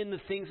lurks in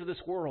the things of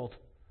this world.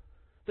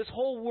 This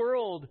whole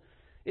world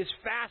is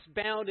fast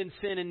bound in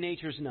sin in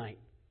nature's night.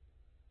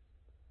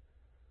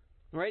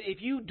 Right?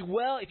 If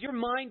your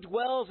mind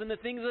dwells in the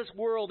things of this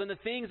world and the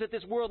things that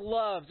this world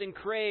loves and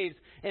craves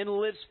and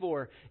lives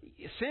for,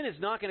 sin is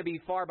not going to be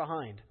far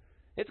behind.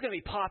 It's going to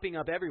be popping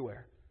up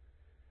everywhere.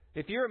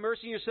 If you're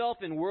immersing yourself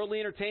in worldly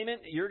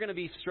entertainment, you're going to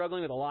be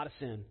struggling with a lot of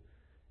sin.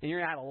 And you're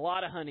going to have a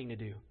lot of hunting to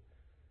do.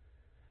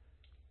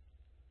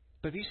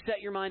 But if you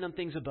set your mind on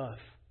things above,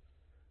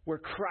 where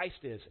Christ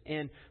is,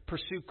 and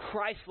pursue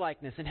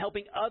Christ-likeness and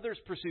helping others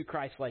pursue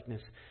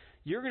Christ-likeness,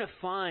 you're going to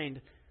find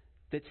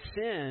that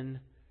sin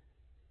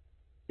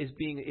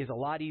is a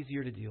lot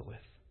easier to deal with.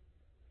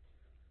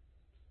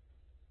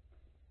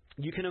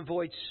 You can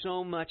avoid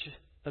so much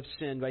of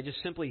sin by just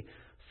simply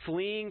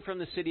fleeing from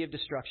the city of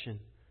destruction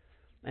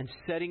and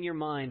setting your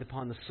mind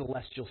upon the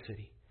celestial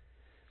city,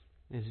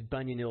 as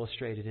Bunyan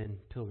illustrated in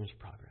Pilgrim's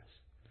Progress.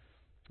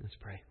 Let's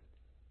pray.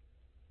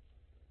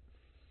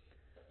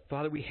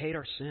 Father, we hate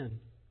our sin.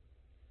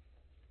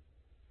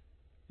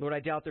 Lord, I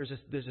doubt there's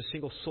a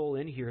single soul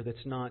in here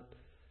that's not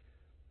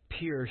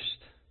pierced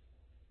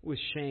with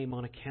shame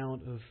on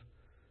account of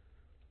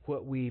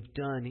what we've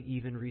done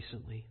even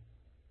recently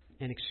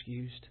and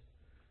excused.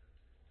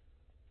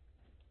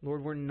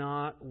 Lord, we're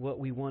not what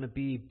we want to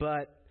be,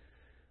 but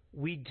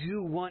we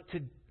do want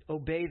to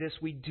obey this.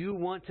 We do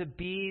want to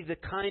be the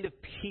kind of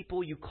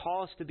people you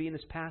call us to be in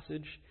this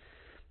passage.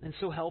 And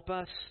so help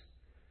us.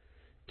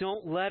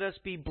 Don't let us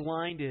be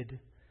blinded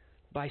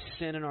by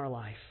sin in our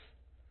life.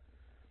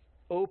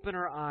 Open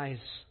our eyes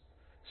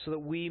so that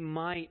we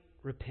might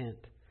repent.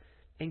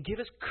 And give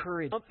us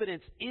courage,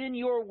 confidence in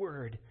your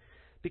word.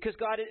 Because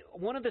God,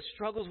 one of the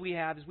struggles we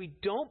have is we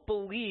don't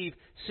believe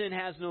sin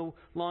has no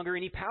longer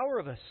any power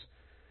of us.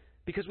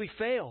 Because we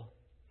fail.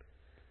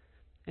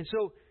 And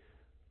so,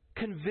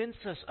 convince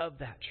us of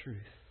that truth.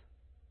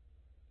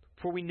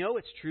 For we know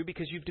it's true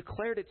because you've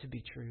declared it to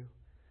be true.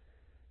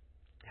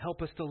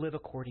 Help us to live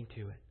according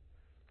to it.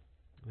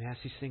 We ask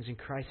these things in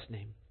Christ's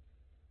name.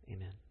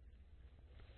 Amen.